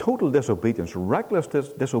in total disobedience, reckless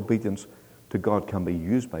disobedience to God, can be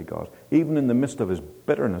used by God. Even in the midst of his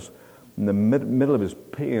bitterness, in the middle of his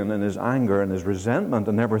pain and his anger and his resentment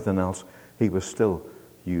and everything else, he was still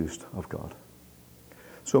used of God.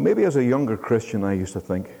 So maybe as a younger Christian, I used to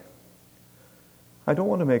think, I don't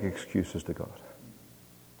want to make excuses to God.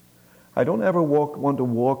 I don't ever want to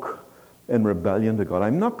walk in rebellion to God.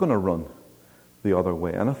 I'm not going to run the other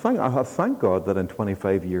way. And I thank God that in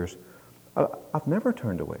 25 years, I've never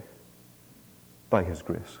turned away by his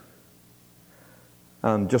grace.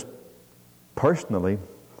 And just personally,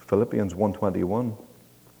 Philippians 1:21,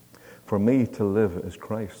 for me to live is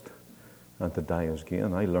Christ and to die is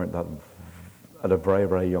gain. I learned that at a very,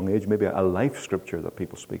 very young age, maybe a life scripture that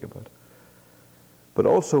people speak about. But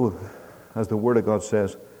also, as the Word of God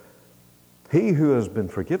says, he who has been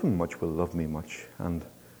forgiven much will love me much. And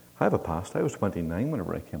I have a past. I was 29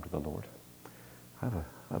 whenever I came to the Lord. I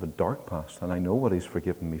have a dark past, and I know what he's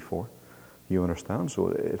forgiven me for. You understand? So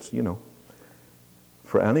it's,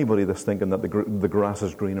 for anybody that's thinking that the grass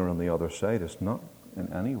is greener on the other side. It's not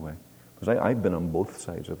in any way. Because I've been on both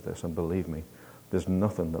sides of this, and believe me, there's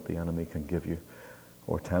nothing that the enemy can give you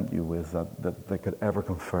or tempt you with that could ever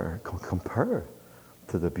compare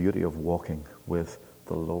to the beauty of walking with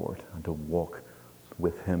the Lord, and to walk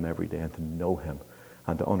with Him every day, and to know Him,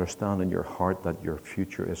 and to understand in your heart that your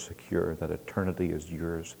future is secure, that eternity is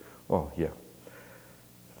yours. Oh, yeah.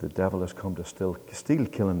 The devil has come to steal,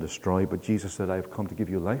 kill, and destroy, but Jesus said, I've come to give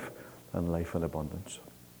you life, and life in abundance.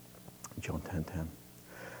 John 10:10.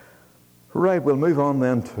 Right, we'll move on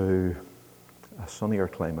then to a sunnier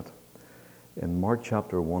climate. In Mark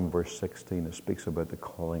chapter 1, verse 16, it speaks about the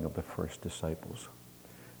calling of the first disciples.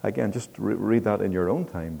 Again, just read that in your own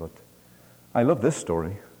time, but I love this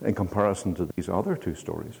story in comparison to these other two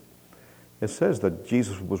stories. It says that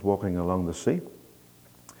Jesus was walking along the sea,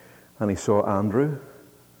 and he saw Andrew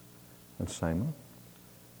and Simon,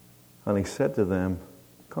 and he said to them,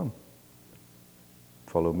 come,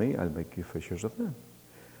 follow me, I'll make you fishers of men.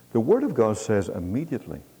 The Word of God says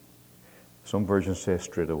immediately. Some versions say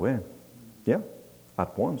straight away. Yeah,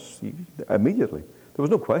 at once, immediately. There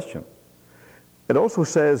was no question. It also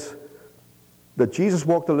says that Jesus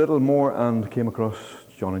walked a little more and came across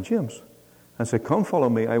John and James and said, come follow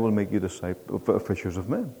me, I will make you fishers of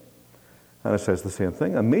men. And it says the same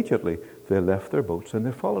thing. Immediately they left their boats and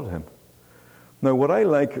they followed him. Now what I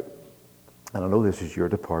like, and I know this is your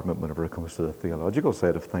department whenever it comes to the theological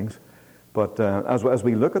side of things, but as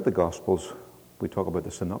we look at the Gospels, we talk about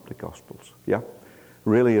the Synoptic Gospels. Yeah?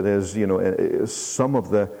 Really it is, some of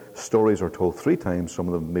the stories are told 3 times, some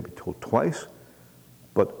of them may be told twice.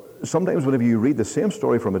 But sometimes whenever you read the same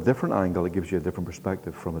story from a different angle, it gives you a different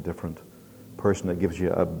perspective from a different person. It gives you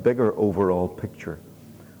a bigger overall picture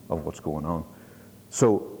of what's going on.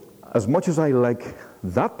 So as much as I like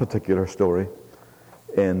that particular story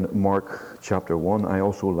in Mark chapter 1, I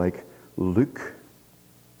also like Luke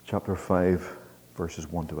chapter 5, verses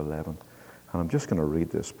 1 to 11. And I'm just going to read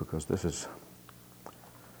this because this is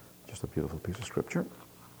just a beautiful piece of scripture.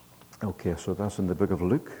 Okay, so that's in the book of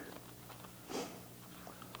Luke.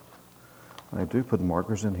 I do put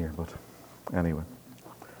markers in here, but anyway.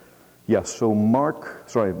 Yes, so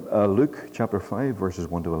Luke chapter 5, verses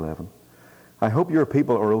 1 to 11. I hope your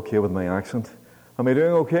people are okay with my accent. Am I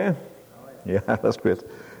doing okay? Yeah, that's great.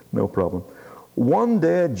 No problem. One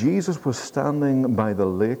day, Jesus was standing by the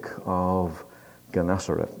lake of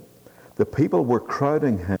Gennesaret. The people were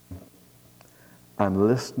crowding him and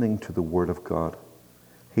listening to the word of God.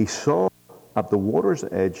 He saw at the water's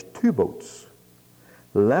edge 2 boats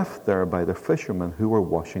left there by the fishermen who were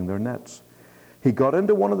washing their nets. He got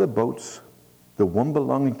into one of the boats, the one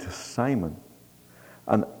belonging to Simon,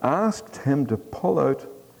 and asked him to pull out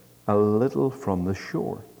a little from the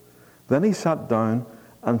shore. Then he sat down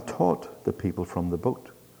and taught the people from the boat.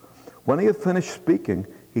 When he had finished speaking,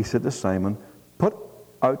 he said to Simon, put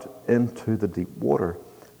out into the deep water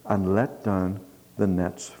and let down the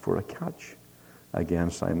nets for a catch.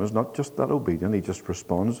 Again, Simon's not just that obedient. He just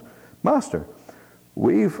responds, Master,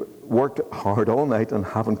 we've worked hard all night and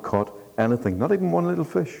haven't caught anything, not even one little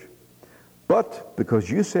fish. But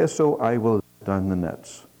because you say so, I will let down the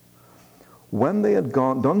nets. When they had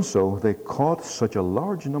done so, they caught such a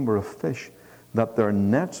large number of fish that their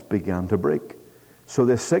nets began to break. So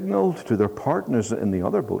they signaled to their partners in the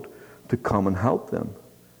other boat to come and help them.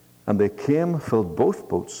 And they came, filled both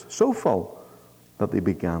boats so full that they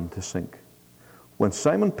began to sink. When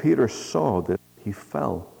Simon Peter saw this, he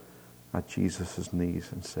fell at Jesus'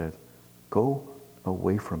 knees and said, Go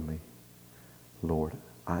away from me, Lord,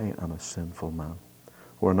 I am a sinful man.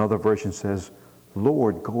 Or another version says,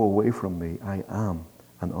 Lord, go away from me, I am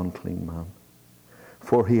an unclean man.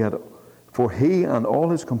 For he and all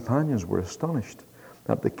his companions were astonished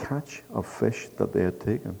at the catch of fish that they had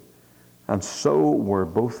taken. And so were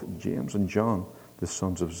both James and John, the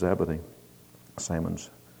sons of Zebedee, Simon's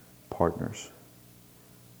partners.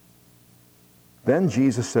 Then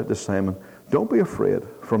Jesus said to Simon, Don't be afraid.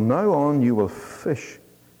 From now on you will fish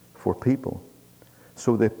for people.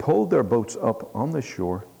 So they pulled their boats up on the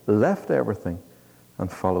shore, left everything,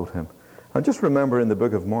 and followed him. And just remember in the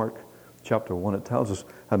book of Mark, chapter 1, it tells us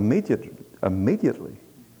immediately,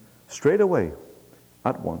 straight away,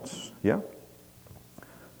 at once. Yeah?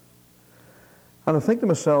 And I think to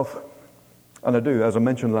myself, and I do, as I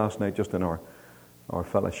mentioned last night just in our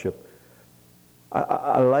fellowship,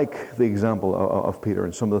 I like the example of Peter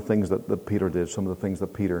and some of the things that Peter did, some of the things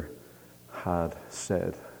that Peter had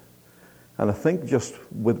said. And I think just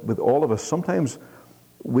with all of us, sometimes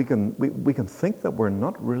we can think that we're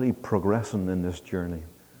not really progressing in this journey.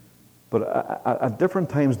 But at different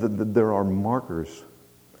times there are markers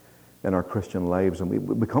in our Christian lives, and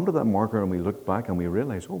we come to that marker and we look back and we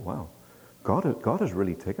realize, oh wow, God has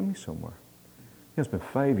really taken me somewhere. It's been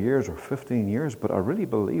 5 years or 15 years, but I really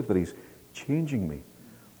believe that He's changing me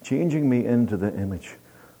into the image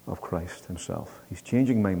of Christ Himself. He's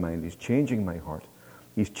changing my mind. He's changing my heart.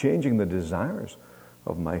 He's changing the desires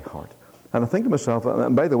of my heart. And I think to myself,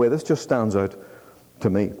 and by the way, this just stands out to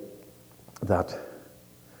me, that,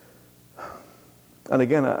 and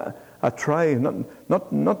again, I try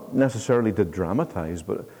not necessarily to dramatize,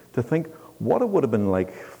 but to think what it would have been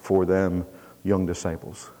like for them young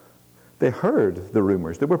disciples. They heard the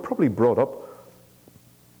rumors. They were probably brought up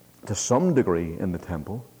to some degree in the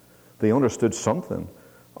temple. They understood something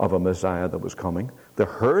of a Messiah that was coming. They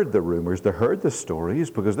heard the rumors. They heard the stories,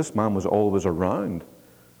 because this man was always around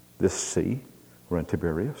this sea, around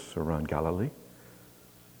Tiberias, around Galilee.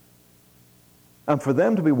 And for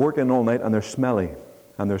them to be working all night, and they're smelly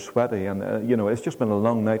and they're sweaty, and it's just been a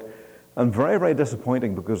long night, and very, very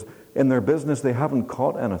disappointing, because in their business they haven't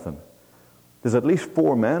caught anything. There's at least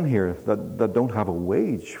 4 men here that don't have a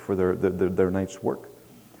wage for their night's work.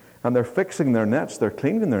 And they're fixing their nets, they're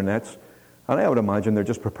cleaning their nets, and I would imagine they're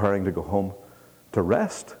just preparing to go home to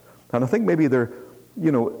rest. And I think maybe they're,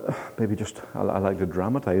 I like to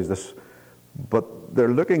dramatize this, but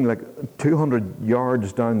they're looking like 200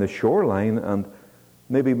 yards down the shoreline, and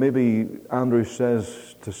maybe Andrew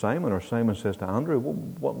says to Simon, or Simon says to Andrew,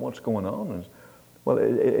 what's going on? And, well,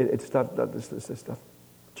 it's that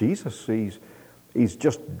Jesus, he's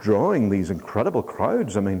just drawing these incredible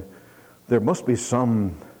crowds. I mean, there must be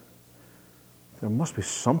something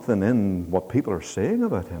in what people are saying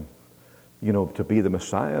about him. To be the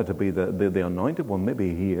Messiah, to be the anointed one.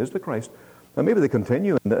 Maybe he is the Christ. And maybe they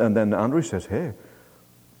continue, and then Andrew says, hey,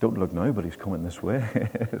 don't look now, but he's coming this way.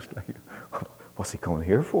 It's like, what's he coming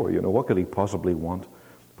here for? What could he possibly want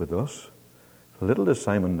with us? Little did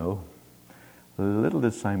Simon know. Little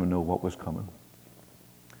did Simon know what was coming.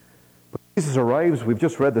 But Jesus arrives. We've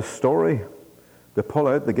just read the story. They pull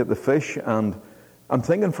out, they get the fish, and I'm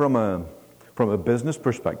thinking from a business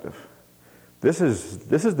perspective, this is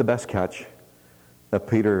the best catch that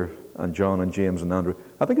Peter and John and James and Andrew,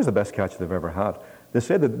 I think, is the best catch they've ever had. They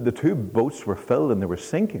said that the 2 boats were filled and they were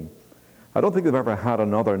sinking. I don't think they've ever had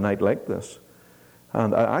another night like this.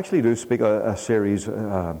 And I actually do speak a series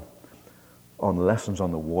on lessons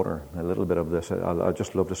on the water, a little bit of this. I'd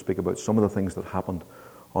just love to speak about some of the things that happened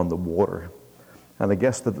on the water. And I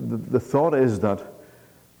guess the thought is that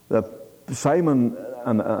Simon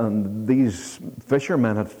and these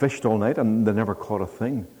fishermen had fished all night and they never caught a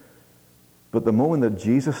thing. But the moment that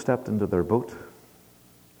Jesus stepped into their boat,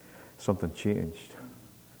 something changed.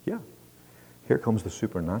 Yeah. Here comes the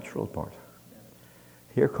supernatural part.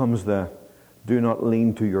 Here comes the do not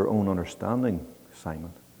lean to your own understanding,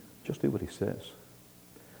 Simon. Just do what he says.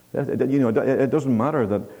 It doesn't matter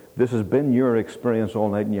that this has been your experience all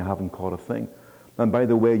night and you haven't caught a thing. And by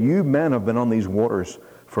the way, you men have been on these waters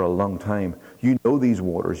for a long time. You know these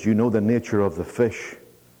waters. You know the nature of the fish.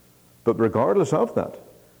 But regardless of that,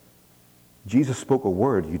 Jesus spoke a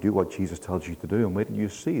word. You do what Jesus tells you to do, and wait till you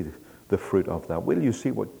see the fruit of that. Wait till you see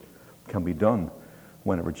what can be done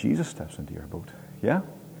whenever Jesus steps into your boat. Yeah?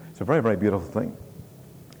 It's a very, very beautiful thing.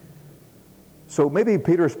 So maybe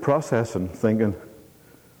Peter's processing, thinking,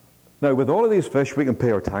 now with all of these fish, we can pay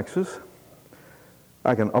our taxes.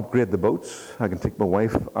 I can upgrade the boats. I can take my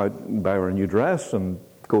wife out and buy her a new dress and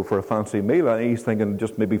go for a fancy meal. And he's thinking,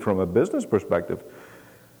 just maybe from a business perspective,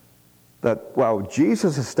 that, wow,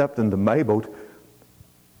 Jesus has stepped into my boat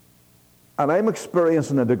and I'm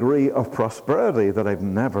experiencing a degree of prosperity that I've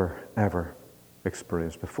never, ever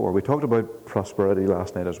experienced before. We talked about prosperity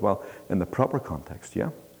last night as well in the proper context, yeah?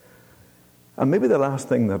 And maybe the last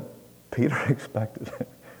thing that Peter expected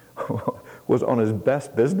was on his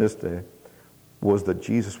best business day was that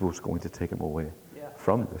Jesus was going to take him away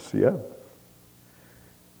from this, yeah?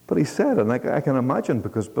 But he said, and I can imagine,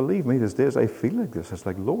 because believe me, these days I feel like this. It's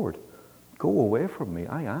like, Lord, go away from me.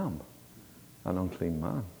 I am an unclean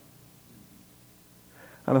man.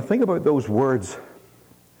 And I think about those words,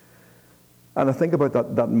 and I think about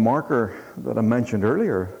that marker that I mentioned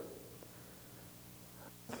earlier,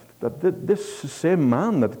 that this same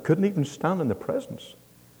man that couldn't even stand in the presence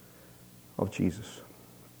of Jesus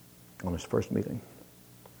on his first meeting,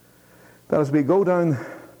 that as we go down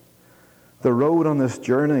the road on this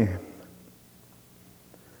journey,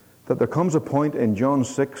 that there comes a point in John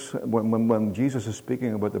 6 when Jesus is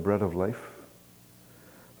speaking about the bread of life,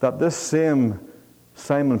 that this same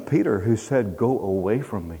Simon Peter who said, go away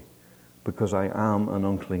from me because I am an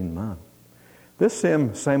unclean man. This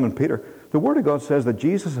same Simon Peter, the Word of God says that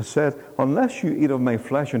Jesus has said, unless you eat of my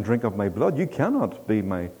flesh and drink of my blood, you cannot be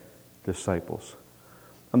my disciples.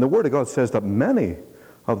 And the Word of God says that many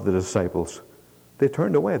of the disciples, they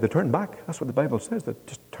turned away. They turned back. That's what the Bible says. They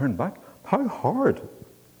just turned back. How hard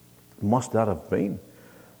must that have been?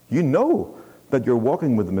 You know that you're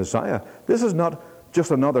walking with the Messiah. This is not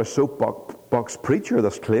just another soapbox preacher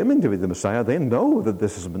that's claiming to be the Messiah. They know that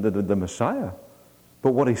this is the Messiah.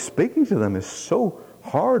 But what he's speaking to them is so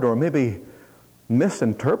hard, or maybe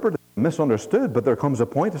misinterpreted, misunderstood. But there comes a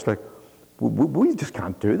point, it's like, we just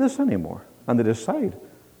can't do this anymore. And they decide.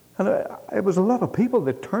 And it was a lot of people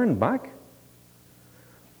that turned back.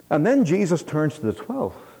 And then Jesus turns to the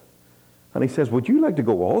 12. And he says, would you like to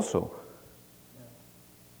go also?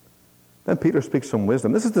 Then Peter speaks some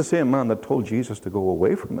wisdom. This is the same man that told Jesus to go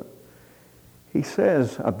away from it. He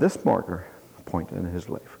says at this point in his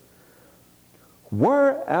life,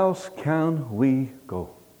 where else can we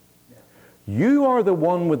go? You are the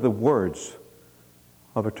one with the words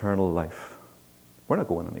of eternal life. We're not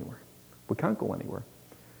going anywhere. We can't go anywhere.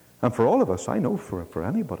 And for all of us, I know for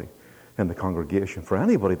anybody in the congregation, for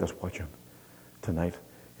anybody that's watching tonight,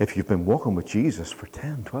 if you've been walking with Jesus for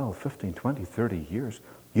 10, 12, 15, 20, 30 years,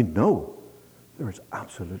 you know there is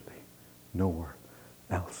absolutely nowhere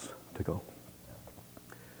else to go.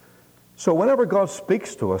 So whenever God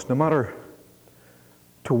speaks to us, no matter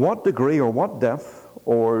to what degree or what depth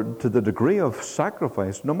or to the degree of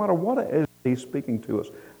sacrifice, no matter what it is he's speaking to us,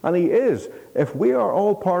 and he is, if we are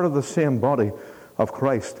all part of the same body of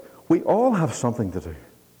Christ, we all have something to do.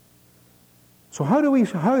 So how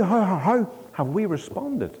have we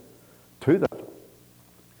responded to that?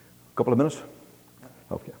 A couple of minutes?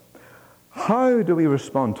 Okay. How do we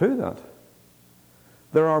respond to that?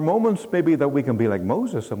 There are moments maybe that we can be like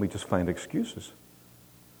Moses and we just find excuses.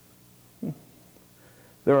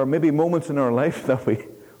 There are maybe moments in our life that we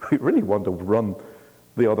really want to run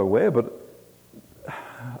the other way, but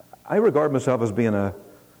I regard myself as being a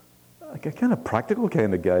kind of practical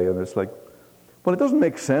kind of guy, and it's like, well, it doesn't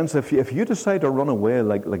make sense if you decide to run away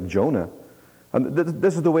like Jonah. And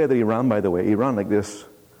this is the way that he ran, by the way. He ran like this.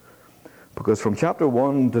 Because from chapter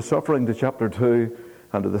 1 to suffering to chapter 2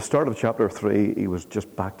 and to the start of chapter 3, he was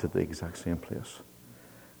just back to the exact same place.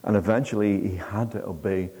 And eventually he had to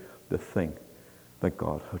obey the thing that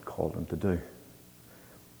God had called him to do.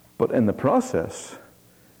 But in the process,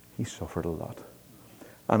 he suffered a lot.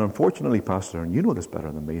 And unfortunately, Pastor, and you know this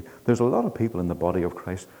better than me, there's a lot of people in the body of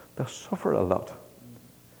Christ that suffer a lot.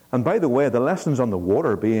 And by the way, the lessons on the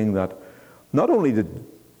water being that not only did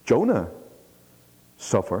Jonah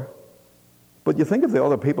suffer, but you think of the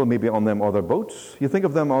other people maybe on them other boats. You think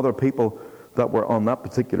of them other people that were on that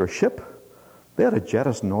particular ship. They had to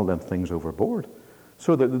jettison all them things overboard.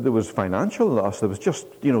 So there was financial loss. There was just,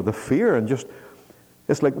 the fear and just,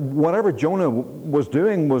 it's like whatever Jonah was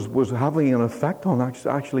doing was having an effect on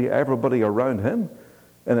actually everybody around him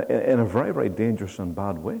in a very, very dangerous and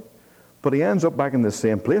bad way. But he ends up back in the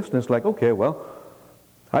same place, and it's like, okay, well,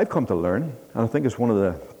 I've come to learn, and I think it's one of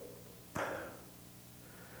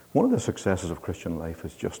the successes of Christian life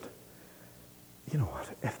is just, you know what,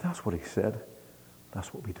 if that's what he said,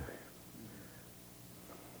 that's what we do.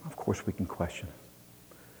 Of course we can question it.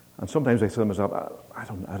 And sometimes I say to myself,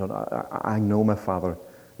 I know my Father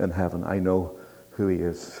in heaven. I know who he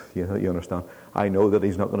is. You understand? I know that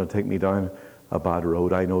he's not going to take me down a bad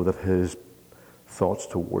road. I know that his thoughts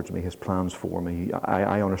towards me, his plans for me,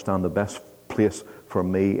 I understand the best place for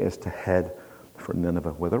me is to head for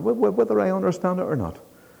Nineveh, whether I understand it or not,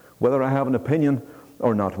 whether I have an opinion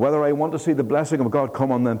or not, whether I want to see the blessing of God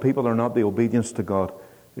come on them people or not, the obedience to God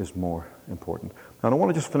is more important. And I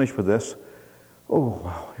want to just finish with this. Oh,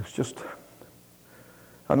 wow, it's just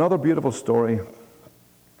another beautiful story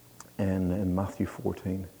in Matthew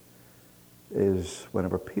 14 is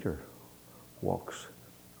whenever Peter walks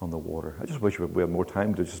on the water. I just wish we had more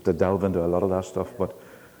time to delve into a lot of that stuff, but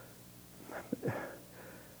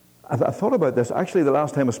I thought about this. Actually, the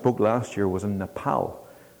last time I spoke last year was in Nepal,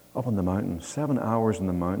 up on the mountains, 7 hours in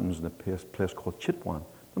the mountains in a place called Chitwan.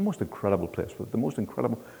 The most incredible place.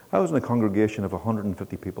 I was in a congregation of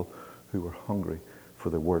 150 people who were hungry for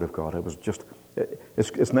the Word of God. It was just,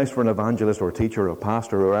 it's nice for an evangelist or a teacher or a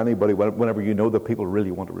pastor or anybody, whenever you know that people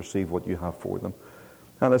really want to receive what you have for them.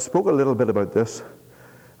 And I spoke a little bit about this.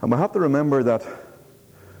 And we have to remember that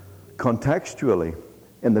contextually,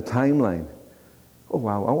 in the timeline, oh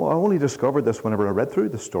wow, I only discovered this whenever I read through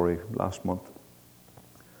the story last month.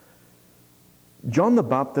 John the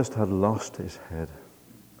Baptist had lost his head.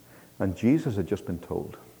 And Jesus had just been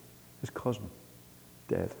told, his cousin,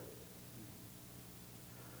 dead.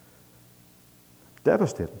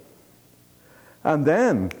 Devastating. And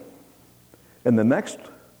then, in the next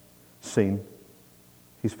scene,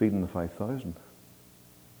 he's feeding the 5,000.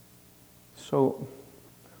 So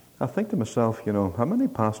I think to myself, how many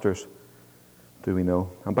pastors do we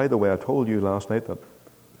know? And by the way, I told you last night that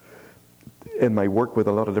in my work with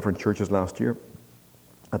a lot of different churches last year,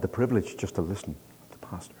 I had the privilege just to listen to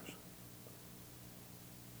pastors.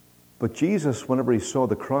 But Jesus, whenever he saw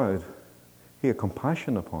the crowd, he had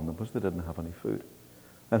compassion upon them because they didn't have any food.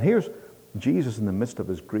 And here's Jesus in the midst of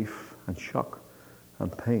his grief and shock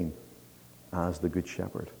and pain as the Good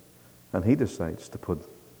Shepherd. And he decides to put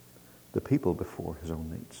the people before his own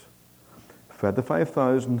needs. Fed the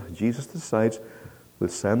 5,000, Jesus decides we'll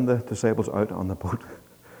send the disciples out on the boat.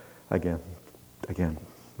 Again,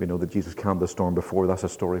 we know that Jesus calmed the storm before. That's a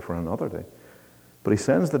story for another day. But he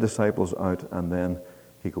sends the disciples out, and then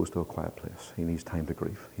he goes to a quiet place. He needs time to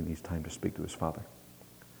grieve. He needs time to speak to his Father.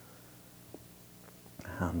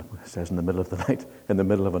 And it says in the middle of the night, in the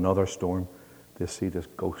middle of another storm, they see this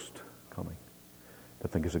ghost coming. They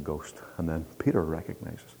think it's a ghost. And then Peter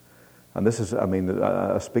recognizes. And this is,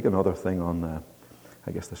 I speak another thing on,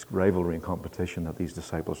 this rivalry and competition that these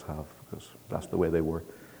disciples have, because that's the way they were.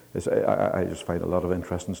 I just find a lot of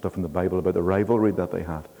interesting stuff in the Bible about the rivalry that they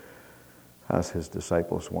had as his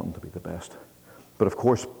disciples wanting to be the best. But of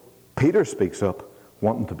course, Peter speaks up,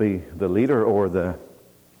 wanting to be the leader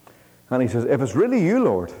and he says, if it's really you,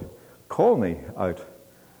 Lord, call me out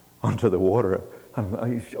onto the water. And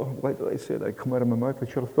why did I say that? Come out of my mouth. I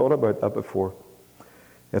should have thought about that before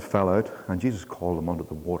it fell out. And Jesus called him onto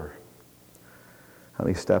the water. And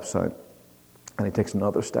he steps out. And he takes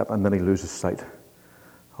another step. And then he loses sight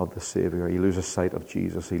of the Savior. He loses sight of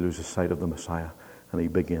Jesus. He loses sight of the Messiah. And he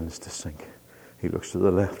begins to sink. He looks to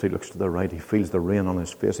the left. He looks to the right. He feels the rain on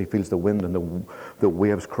his face. He feels the wind and the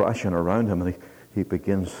waves crashing around him. And he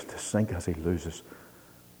begins to sink as he loses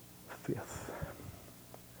faith.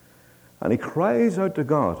 And he cries out to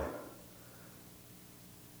God.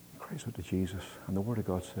 He cries out to Jesus. And the Word of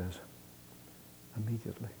God says,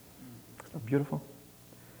 immediately. Isn't that beautiful?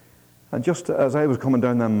 And just as I was coming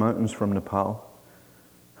down them mountains from Nepal,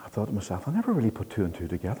 I thought to myself, I never really put two and two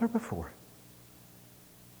together before.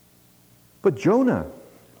 But Jonah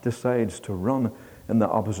decides to run in the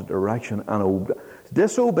opposite direction and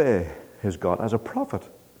disobey his God as a prophet,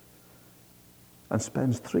 and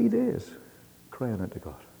spends 3 days crying out to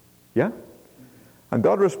God. Yeah? And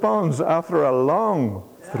God responds after a long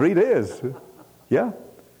 3 days. Yeah?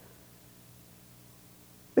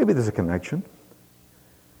 Maybe there's a connection.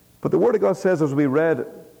 But the Word of God says, as we read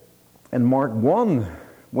in Mark 1,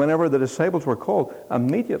 whenever the disciples were called,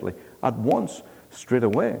 immediately, at once, straight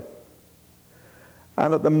away.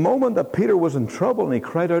 And at the moment that Peter was in trouble and he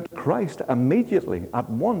cried out to Christ, immediately, at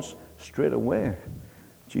once, straight away,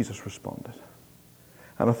 Jesus responded.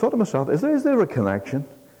 And I thought to myself, is there a connection?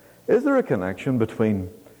 Is there a connection between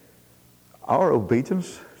our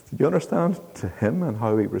obedience, do you understand, to him and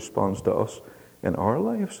how he responds to us in our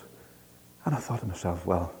lives? And I thought to myself,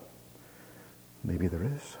 well, maybe there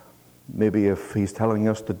is. Maybe if he's telling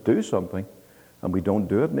us to do something and we don't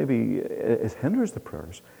do it, maybe it hinders the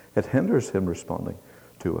prayers. It hinders him responding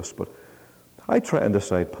to us. But I try and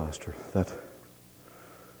decide, Pastor, that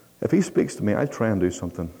if he speaks to me, I try and do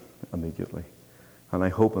something immediately. And I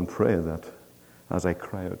hope and pray that as I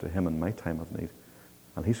cry out to him in my time of need,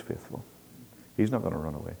 and he's faithful, he's not going to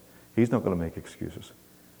run away. He's not going to make excuses.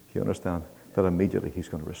 Do you understand? That immediately he's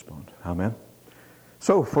going to respond. Amen?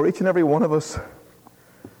 So, for each and every one of us,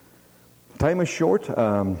 time is short.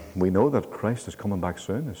 We know that Christ is coming back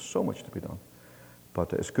soon. There's so much to be done.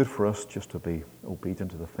 But it's good for us just to be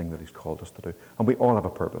obedient to the thing that he's called us to do. And we all have a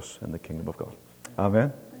purpose in the kingdom of God.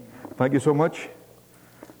 Amen? Thank you so much.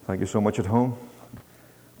 Thank you so much at home.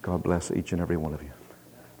 God bless each and every one of you.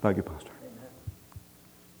 Thank you, Pastor.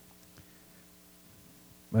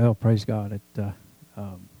 Well, praise God. That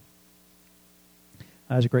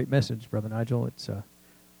was a great message, Brother Nigel. It's,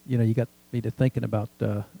 you got me to thinking about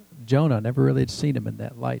Jonah. I never really had seen him in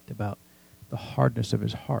that light, about the hardness of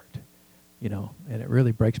his heart, and it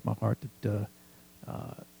really breaks my heart that,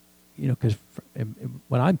 because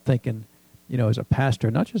when I'm thinking, as a pastor,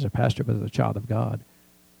 not just a pastor, but as a child of God,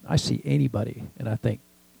 I see anybody, and I think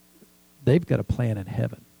they've got a plan in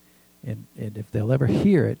heaven. And if they'll ever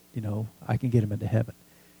hear it, I can get them into heaven.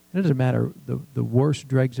 And it doesn't matter the worst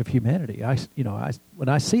dregs of humanity. When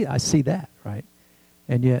I see that, right?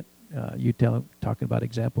 And yet, talking about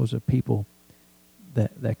examples of people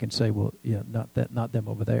that can say, well, not them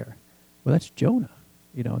over there. Well, that's Jonah,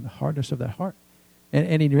 and the hardness of that heart.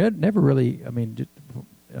 And he never really,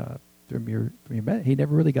 from your he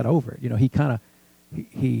never really got over it.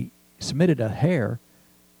 He submitted a hair,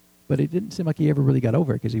 but it didn't seem like he ever really got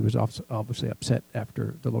over it, because he was obviously upset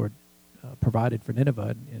after the Lord provided for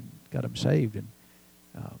Nineveh and got him saved. And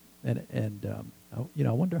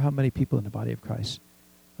I wonder how many people in the body of Christ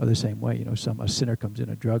are the same way. A sinner comes in,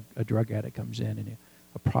 a drug addict comes in, and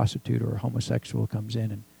a prostitute or a homosexual comes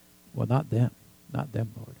in, and not them,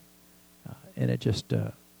 Lord. And it just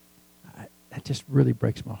really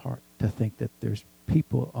breaks my heart to think that there's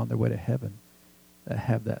people on their way to heaven that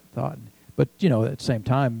have that thought. But at the same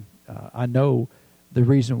time, I know the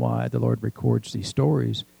reason why the Lord records these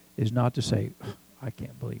stories is not to say, I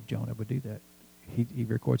can't believe Jonah would do that. He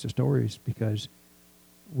records the stories because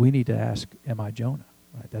we need to ask, am I Jonah?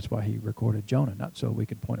 Right? That's why he recorded Jonah, not so we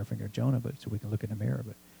can point our finger at Jonah, but so we can look in the mirror.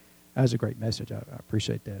 But that was a great message. I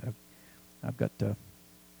appreciate that. I've got to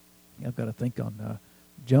think on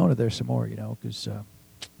Jonah there some more, because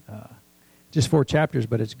just 4 chapters,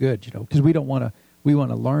 but it's good, because we want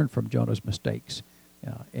to learn from Jonah's mistakes,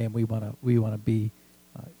 and we want to be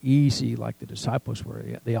easy like the disciples were.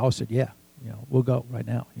 They all said, "Yeah, we'll go right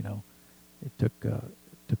now." It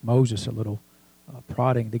took Moses a little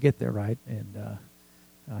prodding to get there, right? And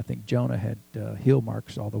I think Jonah had heel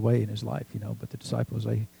marks all the way in his life, but the disciples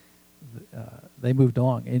they moved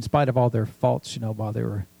along in spite of all their faults, while they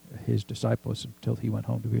were his disciples until he went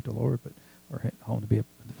home to be with the Lord, or home to be with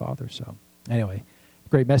the Father. So anyway,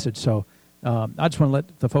 great message. So I just want to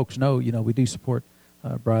let the folks know, we do support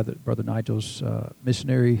Brother Nigel's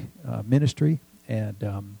missionary ministry, and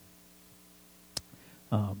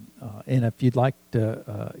if you'd like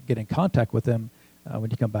to get in contact with them,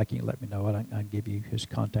 when you come back, you can let me know, and I can give you his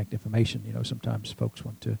contact information. Sometimes folks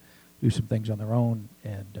want to do some things on their own,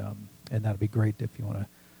 and that'd be great if you want to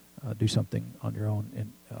do something on your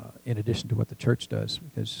own in addition to what the church does,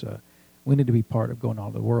 because we need to be part of going all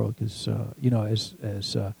over the world, because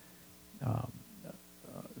as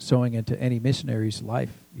sowing into any missionary's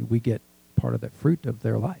life, we get part of that fruit of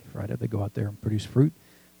their life, right? If they go out there and produce fruit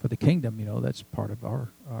for the kingdom, that's part of our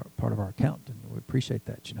account, and we appreciate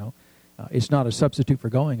that. It's not a substitute for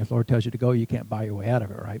going. If the Lord tells you to go, you can't buy your way out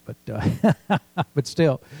of it, right? But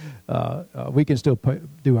still, we can still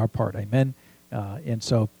do our part. Amen. And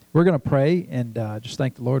so we're going to pray and just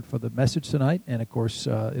thank the Lord for the message tonight. And of course,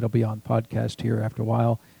 it'll be on podcast here after a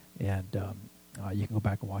while, and you can go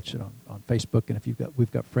back and watch it on Facebook. And if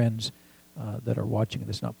we've got friends that are watching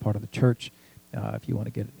that's not part of the church, if you want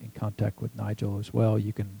to get in contact with Nigel as well,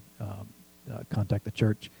 you can contact the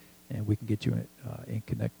church, and we can get you in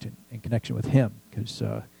connection with him, because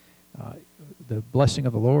the blessing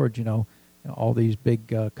of the Lord, all these big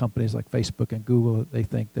companies like Facebook and Google, they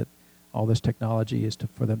think that all this technology is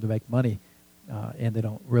for them to make money, and they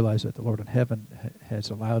don't realize that the Lord in heaven has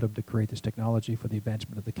allowed them to create this technology for the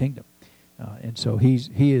advancement of the kingdom. And so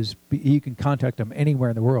you can contact him anywhere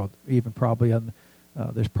in the world, even probably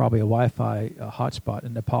there's probably a Wi-Fi hotspot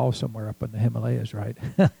in Nepal somewhere up in the Himalayas, right?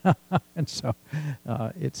 And so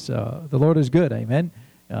it's the Lord is good, amen.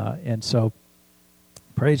 And so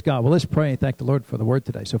praise God. Well, let's pray and thank the Lord for the word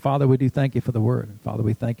today. So, Father, we do thank you for the word, and Father,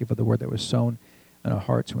 we thank you for the word that was sown in our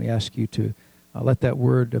hearts, and we ask you to let that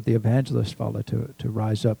word of the evangelist, Father, to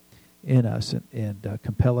rise up in us and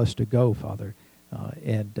compel us to go, Father.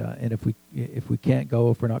 And if we can't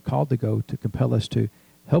go, if we're not called to go, to compel us to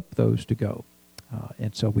help those to go.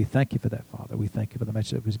 And so we thank you for that, Father. We thank you for the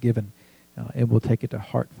message that was given, and we'll take it to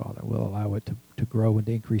heart, Father. We'll allow it to grow and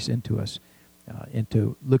to increase into us, and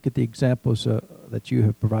to look at the examples that you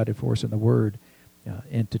have provided for us in the Word,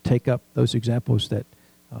 and to take up those examples that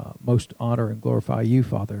most honor and glorify you,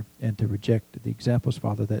 Father, and to reject the examples,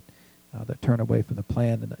 Father, that turn away from the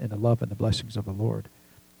plan and the love and the blessings of the Lord.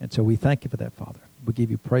 And so we thank you for that, Father. We give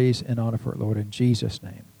you praise and honor for it, Lord, in Jesus'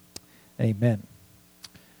 name. Amen.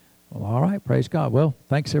 Well, all right. Praise God. Well,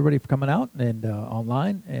 thanks, everybody, for coming out and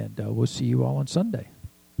online, and we'll see you all on Sunday.